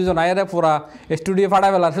আফা দুইজন আইরে পুরা স্টুডিও ফাড়া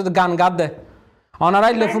বেলা শুধু গান গাদ দে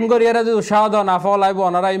ওনারাই ফোন করি এরা যদি উৎসাহ দেন আফাও লাইব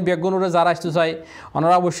ওনারাই বেগুনুরে যারা আসতে চাই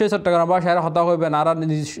ওনারা অবশ্যই চট্টগ্রাম ভাষায় হতা হইবেন আর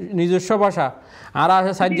নিজস্ব ভাষা আর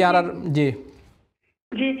আছে সাইড দিয়ে আর জি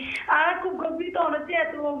জি আর খুব গর্বিত হচ্ছে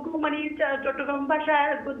এত মানে চট্টগ্রাম ভাষায়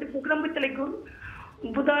প্রোগ্রাম করতে লাগুন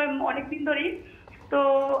বোধহয় অনেকদিন ধরেই তো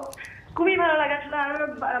খুবই ভালো লাগে আসলে আর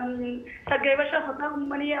সাতগাঁইয়া ভাষা হতা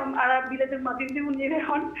মানে আর বিলেতের মাধ্যমে উনি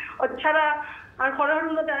এখন ছাড়া আর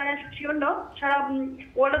খরহরুল্লাহ যারা শিওর সারা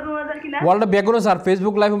ওয়ার্ল্ড 2000 কিনা ওয়ার্ল্ড বেগুনো স্যার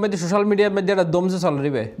ফেসবুক লাইভ মধ্যে সোশ্যাল মিডিয়ার মধ্যে এটা দমসে চলে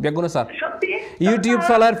রিবে বেগুনো স্যার সত্যি ইউটিউব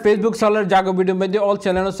চলার ফেসবুক চলার জাগো ভিডিও মধ্যে অল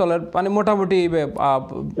চ্যানেল চলার মানে মোটামুটি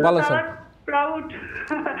ভালো স্যার প্রাউড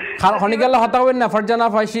হনিকাল্লা হতা হবেন না ফারজানা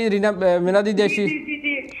ফাইসি রিনা মিনাদি দেশি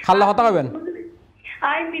খাল্লা হতা হবেন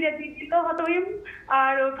আই মিরাদি দিল হতা হইম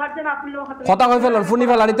আর ফারজানা আপনি হতা হতা হই ফেলন ফুনি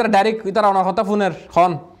ফেলারি তার ডাইরেক্ট তারা না হতা ফোনের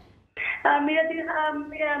খন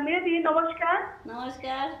মিরাদি নমস্কার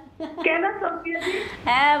কেন আছো মিরাদি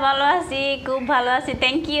হ্যাঁ ভালো আছি খুব ভালো আছি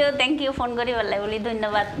থ্যাংক ইউ ফোন করি বলি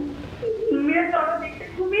ধন্যবাদ মিরাদি ওরা দেখতে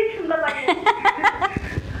খুবই সুন্দর লাগে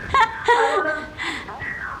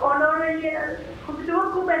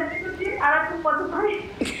খুব এনজয় করছি আর খুব মজা পাই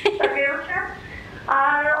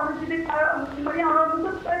আর যদি মানে আমার মতো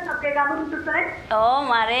সাথে গান শুনতে চাই ও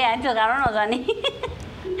মারে আমি তো গানও না জানি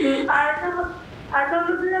আর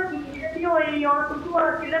ওই অনেকটুকু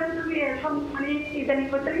ছিলাম তুমি মানে ইদানিং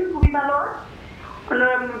করতে খুবই ভালো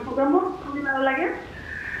প্রোগ্রামও খুবই ভালো লাগে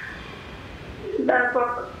তারপর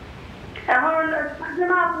এখন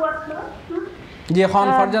ফারজানা আপু আসলো জি এখন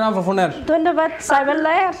ফারজানা ফোনের ধন্যবাদ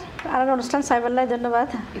সাইবাল্লাই আর অনুষ্ঠান সাইবাল্লাই ধন্যবাদ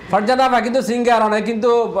ফারজানা বা কিন্তু সিঙ্গার অনেক কিন্তু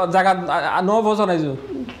জায়গা নো বছর নাই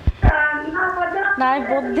নাই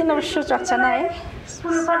বহুত দিন অবশ্য চর্চা নাই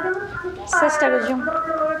চেষ্টা করছি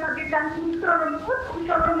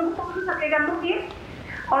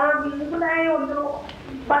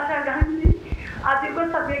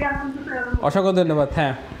অসংখ্য ধন্যবাদ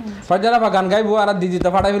হ্যাঁ ফারজানা বা গান গাইবো আর দিদিতে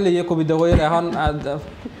ফাটাই ফেলে ইয়ে কবিতা বই এখন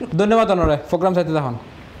ধন্যবাদ ওনারে প্রোগ্রাম চাইতে এখন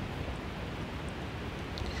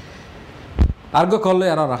আরগো কল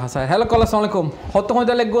আর রাখা স্যার হ্যালো কল আসসালামু আলাইকুম হত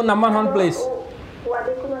হইতে লাগবো নাম্বার হন প্লিজ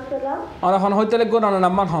ওয়ালাইকুম আসসালাম আর হন হইতে লাগবো না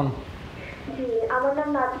নাম্বার হন জি আমার নাম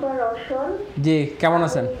নাজমা রওশন জি কেমন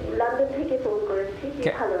আছেন লন্ডন থেকে ফোন করেছি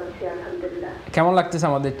ভালো আছি আলহামদুলিল্লাহ কেমন লাগতেছে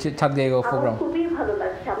আমাদের ছাদগাঁইয়া প্রোগ্রাম খুবই ভালো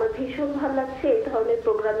লাগছে আমার ভীষণ ভালো লাগছে এই ধরনের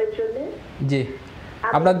প্রোগ্রামের জন্য জি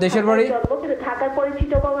আপনার দেশের বাড়ি ঢাকার পরে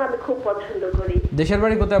চিটাগং আমি খুব পছন্দ করি দেশের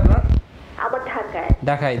বাড়ি কোথায় আপনার আমার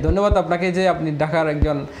ঢাকায় ধন্যবাদ আপনাকে যে আপনি ঢাকার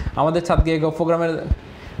একজন আমাদের ছাদগাঁইয়া প্রোগ্রামের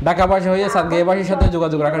ঢাকাবাসী হয়ে ছাদগাঁইয়াবাসীর সাথে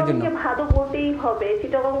যোগাযোগ রাখার জন্য ভালো বলতেই হবে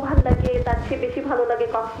চিটাগং ভালো লাগে তার চেয়ে বেশি ভালো লাগে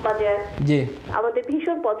কক্সবাজার জি আমাদের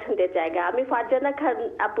ভীষণ পছন্দের জায়গা আমি ফারজানা খান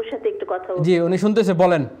আপুর সাথে একটু কথা বলবো জি উনি শুনতেছে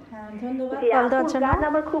বলেন ধন্যবাদ গান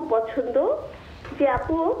আমার খুব পছন্দ জি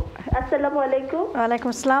আপু আসসালামু আলাইকুম ওয়ালাইকুম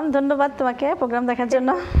আসসালাম ধন্যবাদ তোমাকে প্রোগ্রাম দেখার জন্য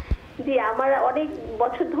জি আমার অনেক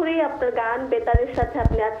বছর ধরেই আপনার গান বেতারের সাথে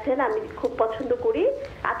আপনি আছেন আমি খুব পছন্দ করি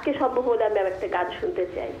আজকে সম্ভব হলে আমি একটা গান শুনতে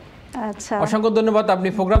চাই আচ্ছা অসংখ্য ধন্যবাদ আপনি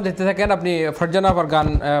প্রোগ্রাম দেখতে থাকেন আপনি ফারজানা আপার গান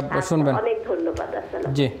শুনবেন অনেক ধন্যবাদ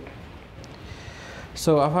আসসালাম জি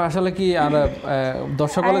সো আপা আসলে কি আর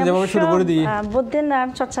দর্শকরা যেভাবে শুরু করে দিই বুদ্ধির নাম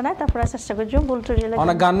চর্চা নাই তারপরে চেষ্টা করছি বুলটুরি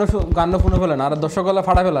অনেক গান শুনে ফেলেন আর দর্শকরা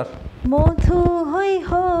ফাড়া ফেলার মধু হই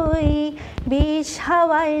হই বিষ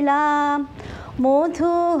হাওয়াইলাম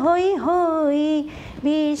মধু হই হই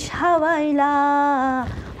বিষ হাওয়াইলাম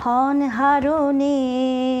হন হারণে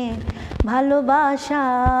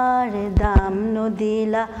ভালোবাসার দাম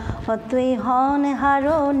নদিলা অতই হন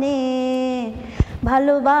হারণে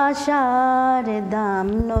ভালোবাসার দাম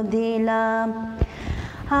নদিলাম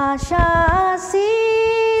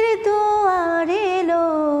আশাসির দুয়ারে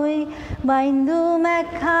লই বাইন্দু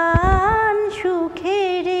মেখান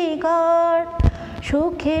সুখের ঘর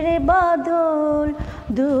সুখের বদল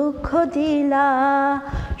দুঃখ দিলা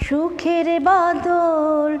সুখের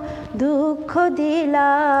বদল দুঃখ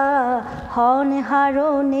দিলা হন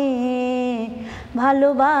হারণে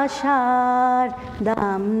ভালোবাসার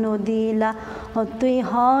দাম নদিলা তুই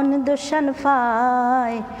হন দোষান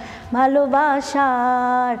ফাই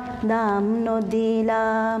ভালোবাসার দাম নদিলা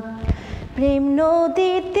প্রেম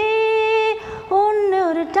নদীতে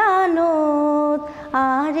অন্যর টানত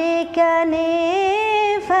আরে কেনে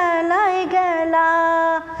ফেলাই গেলা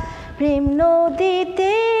প্রেম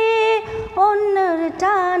নদীতে অন্যর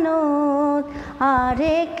টানত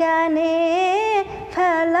আরে কেনে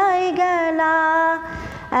ফেলাই গেলা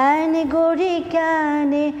এন গড়ি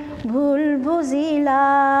কেনে ভুল বুঝিলা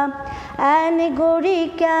এন গড়ি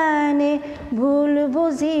কেনে ভুল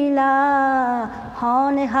বুঝিলা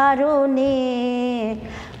হন হারণে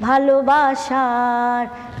ভালোবাসার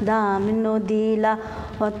দাম নদিলা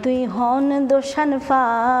তুই হন দোষান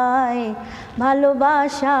ফাই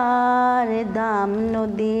ভালোবাসার দাম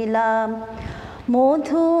নদিলাম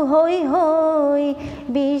মধু হই হই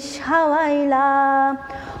বিষ হাওয়াইলাম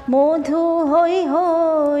মধু হই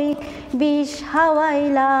হই বিষ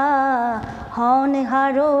হাওয়াইলা হন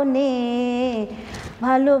হারণে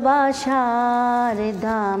ভালোবাসার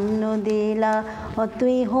দাম নদিলা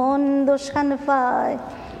তুই হন দোষান ফাই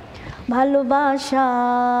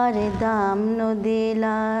ভালোবাসার দাম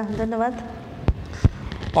নদিলা ধন্যবাদ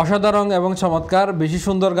অসাধারণ এবং চমৎকার বেশি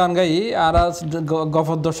সুন্দর গান গাই আর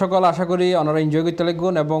গফর দর্শকল আশা করি ওনারা এনজয় করতে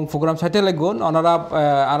লাগবেন এবং প্রোগ্রাম সাইতে লাগবেন ওনারা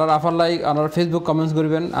আর আফার লাইক ওনারা ফেসবুক কমেন্টস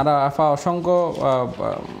করবেন আর আফা অসংখ্য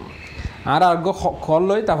আর কল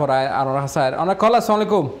লই তারপর আর হাসার অনেক কল আসসালামু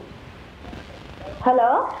আলাইকুম হ্যালো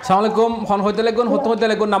আসসালামু আলাইকুম হন হইতে লাগবেন হতে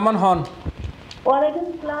লাগবেন নামান হন ওয়ালাইকুম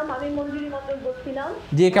আসসালাম আমি মঞ্জুরি মন্ডল বলছিলাম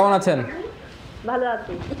জি কেমন আছেন ভালো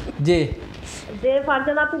আছি জি যে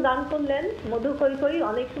ফারজানা আপু গান করলেন মধু কই কই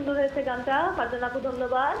অনেক সুন্দর হয়েছে গানটা ফারজানা আপু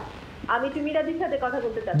ধন্যবাদ আমি একটু মিরাদির সাথে কথা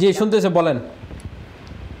বলতে চাই জি শুনতেছে বলেন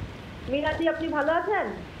মিরাদি আপনি ভালো আছেন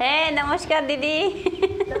হ্যাঁ নমস্কার দিদি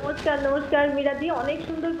নমস্কার মিরাদি অনেক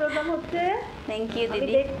সুন্দর প্রোগ্রাম হচ্ছে থ্যাংক ইউ আমি দিদি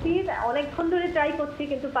দেখছি অনেকক্ষণ ধরে ট্রাই করছি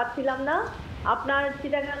কিন্তু পাচ্ছিলাম না আপনার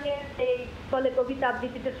চিটাগাঙের এই কলে কবিতা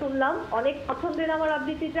আবৃত্তিটা শুনলাম অনেক পছন্দের আমার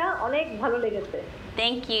আবৃত্তিটা অনেক ভালো লেগেছে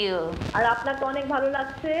থ্যাংক ইউ আর আপনাকে অনেক ভালো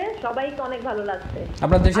লাগছে সবাইকে অনেক ভালো লাগছে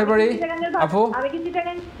আপনার দেশের বাড়ি আপু আমি কি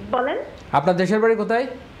চিটাগাং বলেন আপনার দেশের বাড়ি কোথায়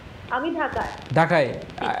আমি ঢাকায় ঢাকায়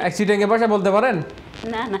অ্যাক্সিডেন্টের ভাষা বলতে পারেন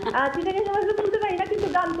না না চিটাগাং ভাষা বলতে পারি না কিন্তু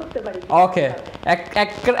গান করতে পারি ওকে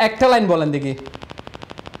একটা লাইন বলেন দেখি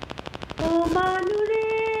ও মানুরে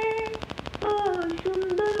ও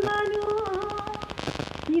সুন্দর মানু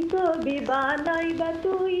কি কবি বানাইবা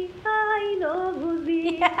তুই আইন বুঝি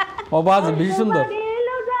ও বাজ বেশি সুন্দর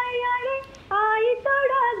আই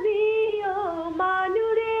তোরা দিও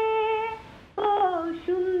মানুরে ও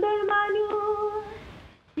সুন্দর মানু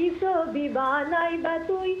কি কবি বানাইবা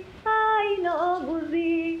তুই আইন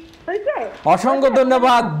বুঝি অসংখ্য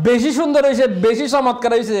ধন্যবাদ বেশি সুন্দর হয়েছে বেশি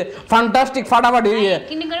চমৎকার হয়েছে ফ্যান্টাস্টিক ফাটাফাটি হয়ে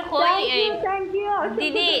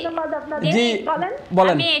দিদি জি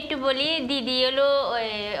বলেন আমি একটু বলি দিদি হলো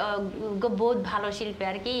বহুত ভালো শিল্পী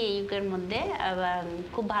আর কি ইউকের মধ্যে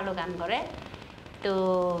খুব ভালো গান করে তো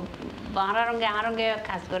আরঙ্গে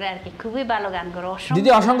কাজ করে আর কি খুবই ভালো গান করে দিদি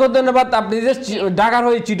অসংখ্য ধন্যবাদ আপনি যে ঢাকার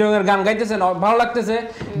হয়ে চিটংয়ের গান গাইতেছেন ভালো লাগতেছে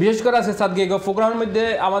বিশেষ করে আছে সাদগাঁইয়া প্রোগ্রামের মধ্যে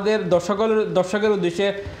আমাদের দর্শকের উদ্দেশ্যে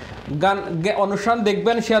গান অনুষ্ঠান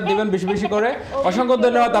দেখবেন শেয়ার দিবেন বেশি বেশি করে অসংখ্য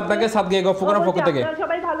ধন্যবাদ আপনাকে সাদগাঁইয়া প্রোগ্রাম পক্ষ থেকে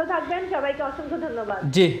সবাই ভালো থাকবেন সবাইকে অসংখ্য ধন্যবাদ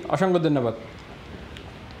জি অসংখ্য ধন্যবাদ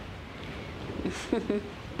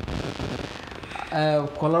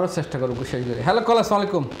কলার চেষ্টা করব শেষ করে হ্যালো কলার আসসালামু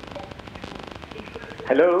আলাইকুম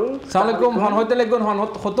হ্যালো আসসালামু আলাইকুম হন হইতে লাগুন হন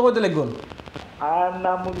হইতে লাগুন আর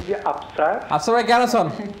নাম হচ্ছে আফসার আফসার ভাই কেমন আছেন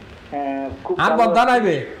খুব আর বদ্দা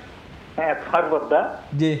নাইবে হ্যাঁ ফার বদ্দা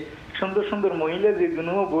জি সুন্দর সুন্দর মহিলা যে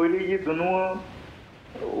দুনো বইলে যে দুনো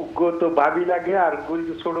গো তো ভাবি লাগে আর গুল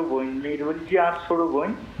যে ছোট বোন মেয়ের বলছি আর ছোট বোন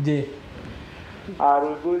জি আর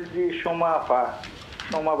ওই গুল যে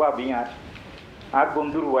সোমা ভাবি আর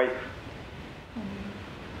বন্ধুর ওয়াইফ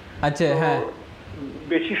আচ্ছা হ্যাঁ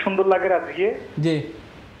বেশি সুন্দর লাগে আজকে জি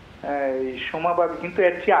সোমা ভাবি কিন্তু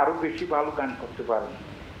এর চেয়ে আরো বেশি ভালো গান করতে পারে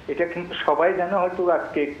এটা কিন্তু সবাই জানে হয়তো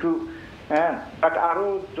আজকে একটু হ্যাঁ বাট আরো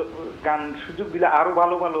গান সুযোগ দিলে আরো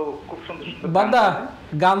ভালো ভালো খুব সুন্দর বাদা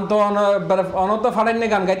গান তো অনত ফাটাইনি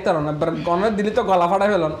গান গাইতে পারো না অনত দিলে তো গলা ফাটাই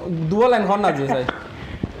ফেলন দুয়া লাইন হন না যে চাই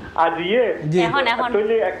আজ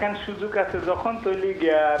তৈলি একখান সুযোগ আছে যখন তৈলি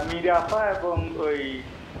মীরা আপা এবং ওই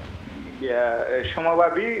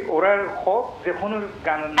সমাবাবী ওরা হোক যে কোনো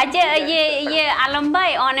গান আচ্ছা ইয়ে আলম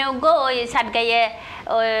ভাই অনেক ওই সাতগাঁইয়া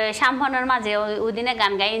ওই সামফনের মাঝে ওদিনে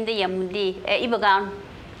গান গাইন দিয়ে মুদি ইব গান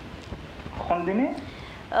কোন দিনে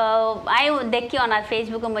আই দেখি অনার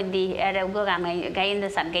ফেসবুকের মধ্যে এর গান গাইন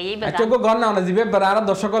দিয়ে সাতগাঁইয়া ইব গান আচ্ছা গান না না দিবে আর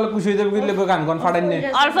দর্শকল খুশি হয়ে যাবে গিলে গান গান ফাটাই নে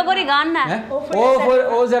অল্প করে গান না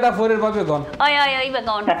ও যেটা ফোরের ভাবে গান ওই ইব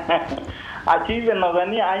গান আছি না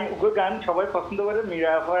জানি আই ওগো গান সবাই পছন্দ করে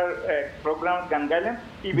মীরা আপার প্রোগ্রাম গান গাইলেন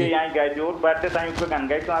ইবে I guy or birthday time ওগো গান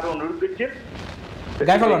গাইতো আর অনুরোধ করছে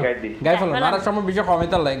গাই ফেলুন আর সময় বিষয়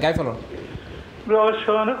কমিতাল লাই গাই ফেলুন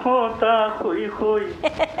রোশন হোতা হই হই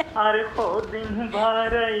আর কদিন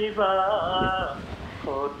ভারাইবা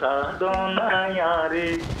হোতা দোনায়ারে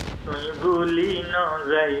তুই ভুলি ন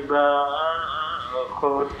যাইবা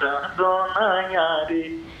হোতা দোনায়ারে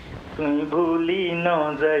তুই ভুলি ন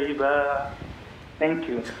যাইবা থ্যাংক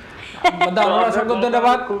ইউ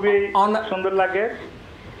ধন্যবাদ খুবই সুন্দর লাগে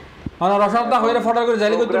অনার অসংখ্য হইরে ফটো করে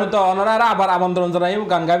জালি করতে তো অনারা আবার আমন্ত্রণ জানাই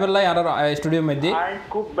গান গাইবের লাই আর স্টুডিও মধ্যে আই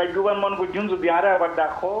খুব ভাগ্যবান মন করছুন যদি আর আবার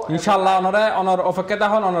দেখো ইনশাআল্লাহ অনারা অনার অপেক্ষা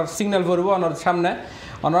হন অনার সিগন্যাল করব অনার সামনে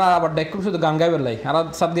অনারা আবার দেখুন শুধু গান গাইবের লাই আর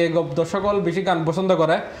সাদগাঁইয়া দর্শক বেশি গান পছন্দ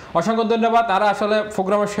করে অসংখ্য ধন্যবাদ আর আসলে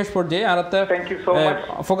প্রোগ্রামের শেষ পর্যায়ে আর thank you so much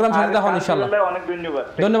programme সাথে হন ইনশাআল্লাহ অনেক ধন্যবাদ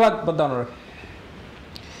ধন্যবাদ বদানোর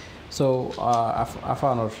সো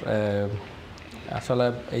আফানোর আসলে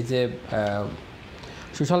এই যে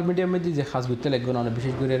সোশ্যাল মিডিয়ার মধ্যে যে খাস ঘুরতে লাগবে না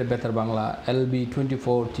বিশেষ করে বেতার বাংলা LB24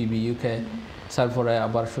 TV UK তারপরে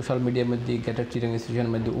আবার সোশ্যাল মিডিয়ার মধ্যে গেটার চিটাং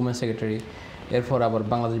ইনস্টিটিউশনের মধ্যে উমেন সেক্রেটারি এরপর আবার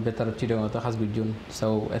বাংলাদেশ বেতার চিটাংতে খাস গুজন সো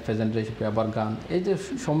প্রেজেন্ট হিসেবে আবার গান এই যে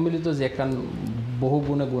সম্মিলিত যে একখান বহু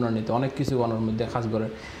গুণান্বিত অনেক কিছু গানের মধ্যে খাস করে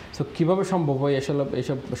সো কীভাবে সম্ভব হয় আসলে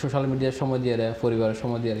এইসব সোশ্যাল মিডিয়ার সময় দিয়ে পরিবারের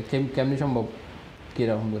সময় দিয়ে কেমনি সম্ভব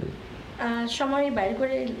কীরকম করে সময় বাইর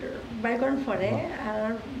করার পরে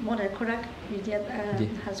আর মনের খোরাক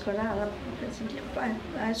হাজ করা আর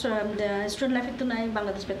স্টুডেন্ট লাইফে তো নাই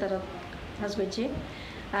বাংলাদেশ বেতারত হাজ করছি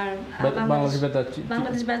আর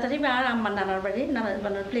বাংলাদেশ বেতারি আর আমার নানার বাড়ি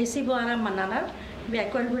মানে প্লেসিব আর আমার নানার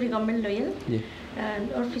ব্যাকওয়ার্ডগুড়ি গভর্নমেন্ট লইল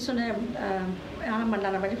ওর পিছনে আর আমার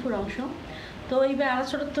নানার বাড়ি পুরো অংশ তো এইবার আর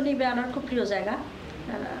ছোট তো এইবার আমার খুব প্রিয় জায়গা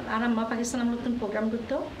আর আম্মা পাকিস্তান আমরা নতুন প্রোগ্রাম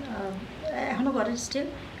করতো এখনও করে স্টিল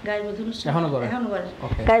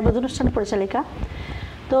গায়বধ অনুষ্ঠান পরিচালিকা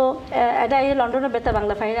তো এটা এই লন্ডনের বেতার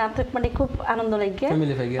বাংলা ফাইল আন্তরিক মানে খুব আনন্দ লাগে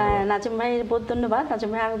নাজিম ভাই বহুত ধন্যবাদ নাজিম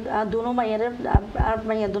ভাই আর দুনো মাইয়ারে আর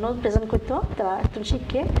মাইয়া দুনো প্রেজেন্ট করতো তারা একজন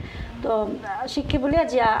শিক্ষে তো শিক্ষে বলে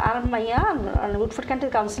যে আর মাইয়া উডফোর্ড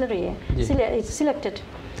কান্ট্রির কাউন্সিলর হয়ে সিলেক্টেড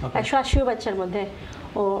 180 বাচ্চার মধ্যে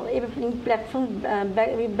ও এই প্ল্যাটফর্ম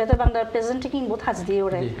বেতার বাংলার প্রেজেন্টিং বহুত হাজ দিয়ে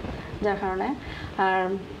ওরে যার কারণে আর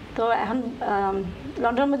তো এখন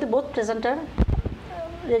লন্ডনের মধ্যে বহুত প্রেজেন্টার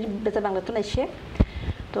বেতার বাংলা তো এসে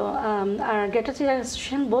তো আর গ্রেটার চিটাং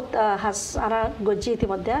ইনস্টিটিউশন বহুত হাজ আর গজ্জি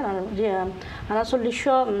ইতিমধ্যে আর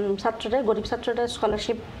 40 ছাত্ররা গরিব ছাত্ররা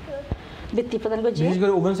বৃত্তি প্রদান করছি বিশেষ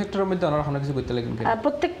করে ওমেন সেক্টরের মধ্যে ওনারা অনেক কিছু করতে লাগেন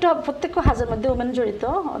প্রত্যেক হাজার মধ্যে ওমেন জড়িত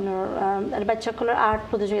বাচ্চা সকলের আর্ট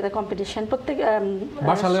প্রতিযোগিতা কম্পিটিশন প্রত্যেক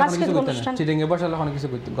সাংস্কৃতিক অনুষ্ঠান চিরাঙ্গি ভাষালে অনেক কিছু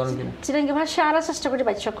করেন কিনা চিরাঙ্গি ভাষা আর চেষ্টা করি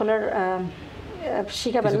বাচ্চা সকলের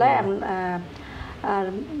শিখাবেলা আর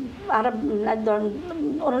আর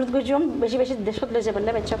অনুরোধ করছি বেশি বেশি দেশত লৈ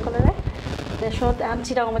যাবেলে বাচ্চা সকলের দেশত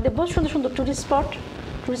চিরাঙ্গের মধ্যে বহুত সুন্দর সুন্দর টুরিস্ট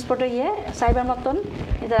স্পটে গিয়ে চাইবার মতন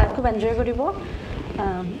এটা খুব এনজয় করব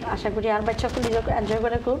আশা করি আর বাচ্চা সকল এনজয়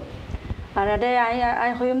করে খুব আর এটা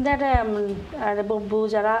আই হইম দে আর বউ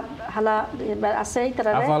যারা হালা আছে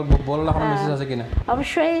তারা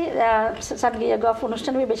অবশ্যই চাটগাইয়া গফ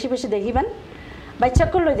অনুষ্ঠান বেশি বেশি দেখিবেন বাচ্চা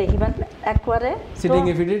সকল লৈ দেখিবেন একবারে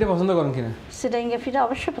সিটিংয়ে ফিডে পছন্দ করেন কিনা সিটিংয়ে ফিডে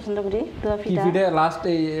অবশ্যই পছন্দ করি ফিডে লাস্ট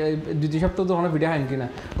এই দুই সপ্তাহ তো ফিডে খাইন কিনা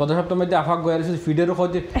গত সপ্তাহের মধ্যে আফাক গয়ার ফিডের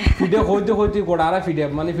হইতে কোড়া আর ফিডে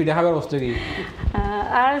মানে ফিডে খাবার অবস্থা কি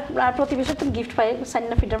আর প্রতি বছর তুমি গিফট পাই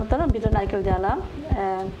সাইনা ফিডের মতন ভিতরে নারকেল দিলাম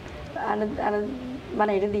আর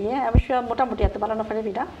মানে এটা দিয়ে অবশ্যই মোটামুটি এত বানানো পারে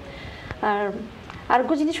ফিডা আর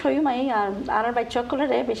গো জিনিস হইম আর বাচ্চা সকলের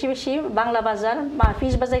বেশি বেশি বাংলা বাজার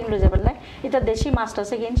ফিশ বাজার এগুলো যাবে না এটা দেশি মাছটা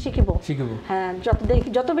আছে গেন শিখিব হ্যাঁ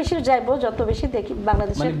যত বেশি যাইব যত বেশি দেখি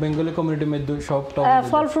বাংলাদেশে মানে বেঙ্গলি কমিউনিটি মধ্যে সব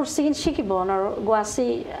ফল ফ্রুট সিগিন শিখিব আর গোয়াসি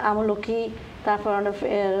আমলকি তারপর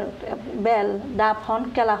বেল ডাব হন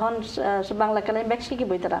কেলা হন বাংলা কেলা ব্যাগ শিখিব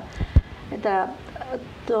তারা এটা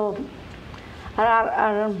তো আর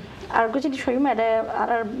আর আর কিছু শৈম এটা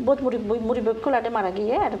আর বহুত মুড়ি বৈকল এটা মারা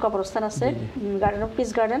গিয়ে একটা কবরস্থান আছে গার্ডেন পিস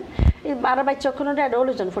গার্ডেন এই আর বাচ্চা ওখানে এটা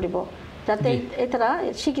আলোচন করিব যাতে এটারা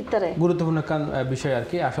শিখিতারে গুরুত্বপূর্ণ বিষয় আর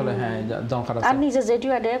কি আসলে হ্যাঁ দরকার আছে আর নিজে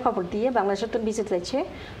যেটিও এটা খবর দিয়ে বাংলাদেশের তো ভিজিট রয়েছে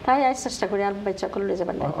তাই আজ চেষ্টা করি আর বাচ্চা করে লয়ে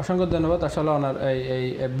যাবেন অসংখ্য ধন্যবাদ আসলে ওনার এই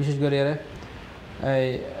বিশেষ করে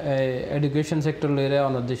এডুকেশন সেক্টর লইরে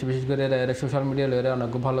অনেক দেশ বিশেষ করে সোশ্যাল মিডিয়া লইরে অনেক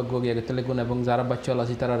ভালো গিয়ে গেতে লেগুন এবং যারা বাচ্চা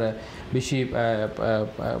আছে তারা বেশি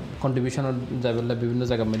কন্ট্রিবিউশন যাবে বিভিন্ন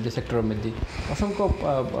জায়গার মধ্যে সেক্টরের মধ্যে অসংখ্য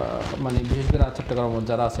মানে বিশেষ করে চট্টগ্রামের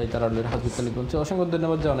যারা আছে তারা লইরে হাত ঘুরতে লেগুন সো অসংখ্য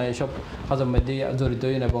ধন্যবাদ জানাই এইসব হাজর মধ্যে জড়িত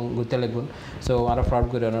হইন এবং ঘুরতে লেগুন সো আরো ফ্রাউড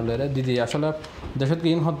করে অনেক লইরে দিদি আসলে দেশত কি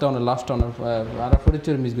হতে অনেক লাস্ট অনেক আর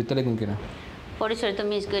পরিচয় মিস ঘুরতে লেগুন কিনা পরিচয় তো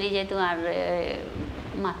মিস করি যেহেতু আর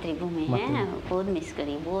মাতৃভূমি হ্যাঁ বহুত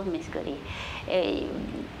মিস করি এই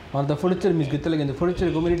মানে পরিচয় মিস করতে লাগে কিন্তু পরিচয়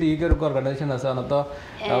কমিউনিটি ইকের অর্গানাইজেশন আছে না তো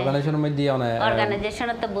অর্গানাইজেশনের মধ্যে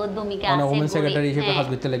অর্গানাইজেশনের তো বহুত ভূমিকা আছে ওমেন সেক্রেটারি হিসেবে কাজ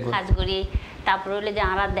করতে লাগে কাজ করি তারপর হলে যে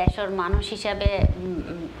আমরা দেশের মানুষ হিসাবে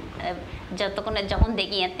যখন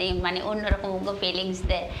দেখি এতে মানে অন্যরকম ফিলিংস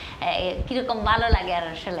দেয় কীরকম ভালো লাগে আর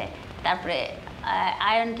আসলে তারপরে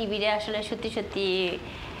আয়ন টিভিতে আসলে সত্যি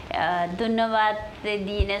ধন্যবাদ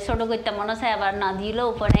দিয়ে ছোটো করতে মনে হয় আবার না দিলেও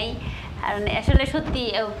উপরেই আর আসলে সত্যি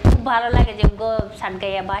খুব ভালো লাগে যে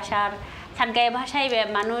চাটগাইয়া ভাষায়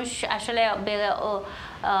মানুষ আসলে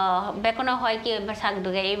বেকনো হয় কি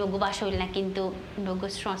চাটগাইয়া এই ভাষা হইল না কিন্তু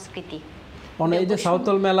সংস্কৃতি এই যে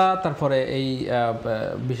সাউথল মেলা তারপরে এই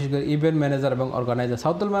বিশেষ করে ইভেন্ট ম্যানেজার এবং অর্গানাইজার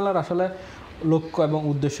সাউথল মেলার আসলে লক্ষ্য এবং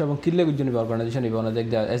উদ্দেশ্য এবং কিল্লে গুজন অর্গানাইজেশন ইবন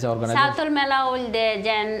এজ অর্গানাইজেশন সাউথল মেলা উইল দে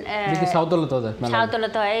যেন সাউথল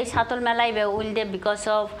তো এই সাউথল মেলা উইল দে বিকজ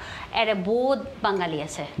অফ এর বহুত বাঙালি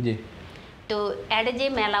আছে জি তো এডে যে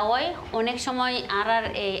মেলা হয় অনেক সময় আর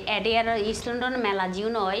এডিয়ার ইস্ট লন্ডন মেলা জিও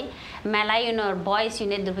নয় মেলা ইউনোর ভয়েস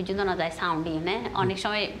ইউনিট দূর পর্যন্ত না যায় সাউন্ড ইউনে অনেক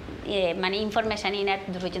সময় মানে ইনফরমেশন ইউনিট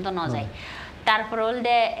দূর পর্যন্ত না যায় তারপর হল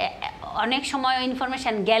দে অনেক সময়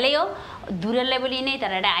ইনফরমেশন গেলেও দূরের লেভেল নেই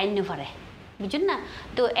তারা এটা আইন পারে বুঝুন না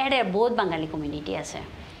তো এর বহুত বাঙালি কমিউনিটি আছে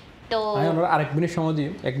তো আরেক মিনিট সময় দিই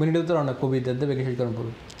 1 মিনিটের তো অনেক কবিতা দেবে কিছু করুন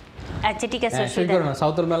বলুন আচ্ছা ঠিক আছে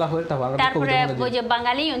সাউথল মেলা হয় তারপরে ওই যে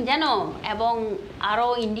বাঙালি জানো এবং আরো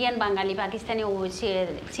ইন্ডিয়ান বাঙালি পাকিস্তানি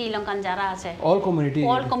শ্রীলঙ্কান যারা আছে অল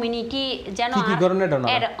কমিউনিটি যেন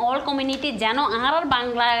অল কমিউনিটি যেন আর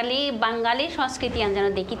বাঙালি সংস্কৃতি যেন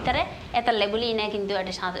দেখি তারে এটা লেবুলি না কিন্তু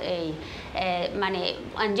এটা মানে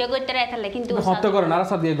এনজয় করতে এটালে কিন্তু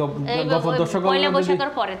পয়লা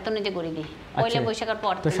বৈশাখের পরে তো নিজে করে দিই পয়লা বৈশাখের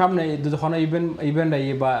পর তো সামনে যখন ইভেন্ট আই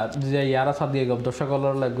বা যে ইয়ারা সাথে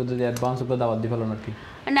দর্শকদের লাগবে যদি অ্যাডভান্স করে দাওয়াত দি ফেলো নাকি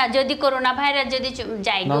না যদি করোনা ভাইরাস যদি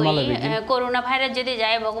যায় করোনা ভাইরাস যদি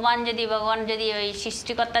যায় ভগবান যদি ওই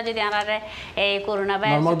সৃষ্টিকর্তা যদি আনারে এই করোনা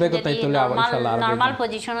ভাইরাস নরমাল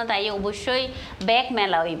পজিশনে তাই অবশ্যই ব্যাক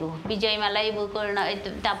মেলা হইব বিজয় মেলা হইব করোনা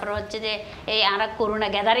তারপর হচ্ছে যে এই আর করোনা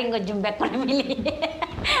গ্যাদারিং করছুম ব্যাক করে মিলি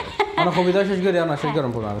ana kobita শেষ করে ana শেষ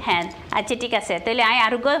করম পুরো হ্যাঁ আচ্ছা ঠিক আছে তাহলে আই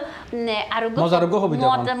আরোগ্য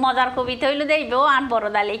মজার কবিতা হইলো দেইবো আন বড়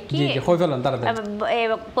দালে কি জি জি কই ফেলেন তাড়াতাড়ি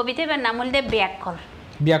কবিতার নাম হল দে ব্যাককল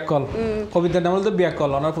কবিতার নাম হল দে ব্যাককল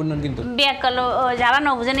অনার পূর্ণ কিন্তু ব্যাককল যারা ন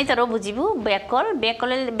বুঝেনি তারও বুঝিবো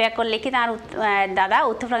ব্যাককল লিখি তার দাদা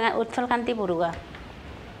উৎফলকান্তি বড়ুয়া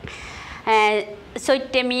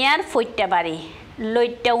চৈত্য মিয়ার ফৈত্যা বাড়ি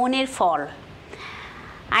লইট্টা উনির ফল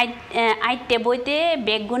আইটে বইতে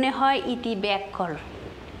বেগুনে হয় ইতি ব্যাকল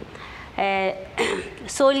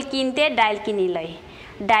চৈল কিনতে ডাইল কিনি লয়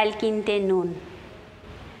ডাইল কিনতে নুন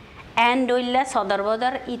ডইল্লা সদর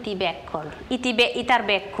বদর ইতি ব্যাকল ইতার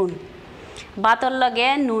ব্যাকুন বাতর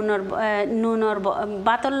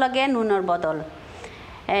লগে নুনর বদল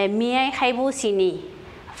মিয়াই খাইব চিনি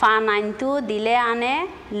ফান আইনটো দিলে আনে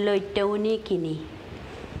লইটউনি কিনি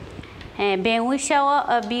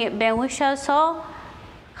বেউইছ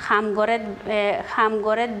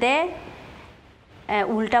খামগরেত দে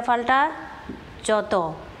উল্টা পাল্টা যত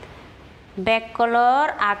ব্যাককলর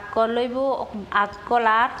আকল লইব আকল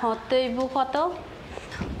আর হতইব কত।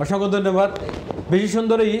 অসংখ্য ধন্যবাদ বেশি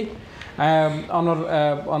সুন্দরই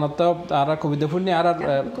অনত আর কবিতা ফুলনি আর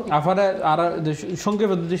আফারে আর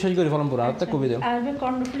সংক্ষেপে শেষ করে ফলন পুরো আর কবিতা আর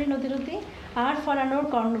কর্ণফুলী নদী আর ফরানোর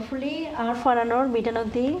কর্ণফুলী আর ফরানোর মিটা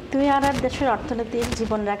নদী তুই আর দেশের অর্থনীতির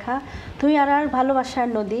জীবন রেখা তুই আর ভালোবাসার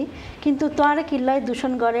নদী কিন্তু তোর কিল্লায়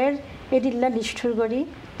দূষণ গড়ের এডিল্লা নিষ্ঠুর গড়ি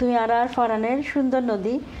তুই আর ফরানের সুন্দর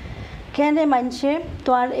নদী কেন মানছে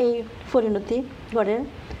তোর এই পরিণতি গড়ের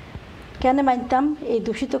কেন মানতাম এই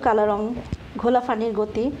দূষিত কালো রং ঘোলা ফানির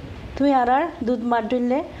গতি তুই আর দুধ মার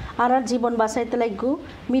ডুললে আর জীবন বাঁচাইতে লাগু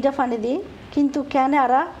মিঠা ফানি দি কিন্তু কেন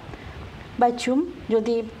আর বাইচুম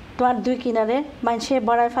যদি তোমার দুই কিনারে মানসে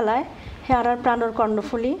বড়ায় ফেলায় হে আর প্রাণর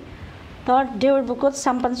কর্ণফুলি তোর ঢেউর বুকত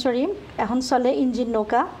সাম্পানসরি এখন চলে ইঞ্জিন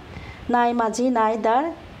নৌকা নাই মাঝি নাই দাঁড়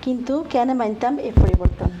কিন্তু কেন মানতাম এই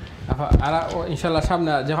পরিবর্তন আর ইনশাল্লাহ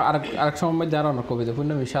সামনে যে আরেক সময় মধ্যে আরো অনেক কবিতা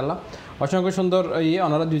পূর্ণ ইনশাল্লাহ অসংখ্য সুন্দর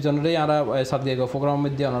ওনারা দুইজনেরই আর সাদগাইগো প্রোগ্রামের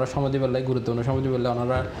মধ্যে ওনারা সময় দিবেন গুরুত্বপূর্ণ সময় দিবেন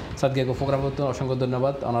ওনারা সাদগাইগো প্রোগ্রাম করতেন অসংখ্য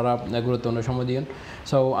ধন্যবাদ ওনারা গুরুত্বপূর্ণ সময় দিন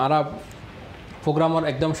সো আর প্রোগ্রামের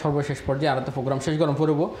একদম সর্বশেষ পর্যায়ে আর তো প্রোগ্রাম শেষ গরম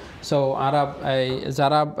পড়ব সো আর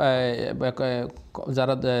যারা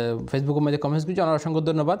যারা ফেসবুকের মধ্যে কমেন্টস করছে ওনারা অসংখ্য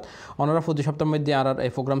ধন্যবাদ ওনারা প্রতি সপ্তাহের মধ্যে আর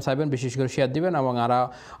এই প্রোগ্রাম চাইবেন বিশেষ করে শেয়ার দিবেন এবং আর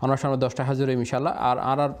ওনার সামনে 10টা হাজির ইনশাল্লাহ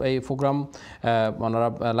আর এই প্রোগ্রাম ওনারা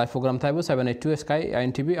লাইভ প্রোগ্রাম থাকবে 782 স্কাই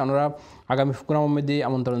INTV ওনারা আগামী প্রোগ্রামের মধ্যে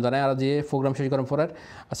আমন্ত্রণ জানায় আর যে প্রোগ্রাম শেষ করার পরে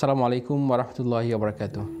আসসালামু আলাইকুম ওয়া রাহমাতুল্লাহি ওয়া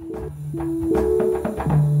বারাকাতুহু।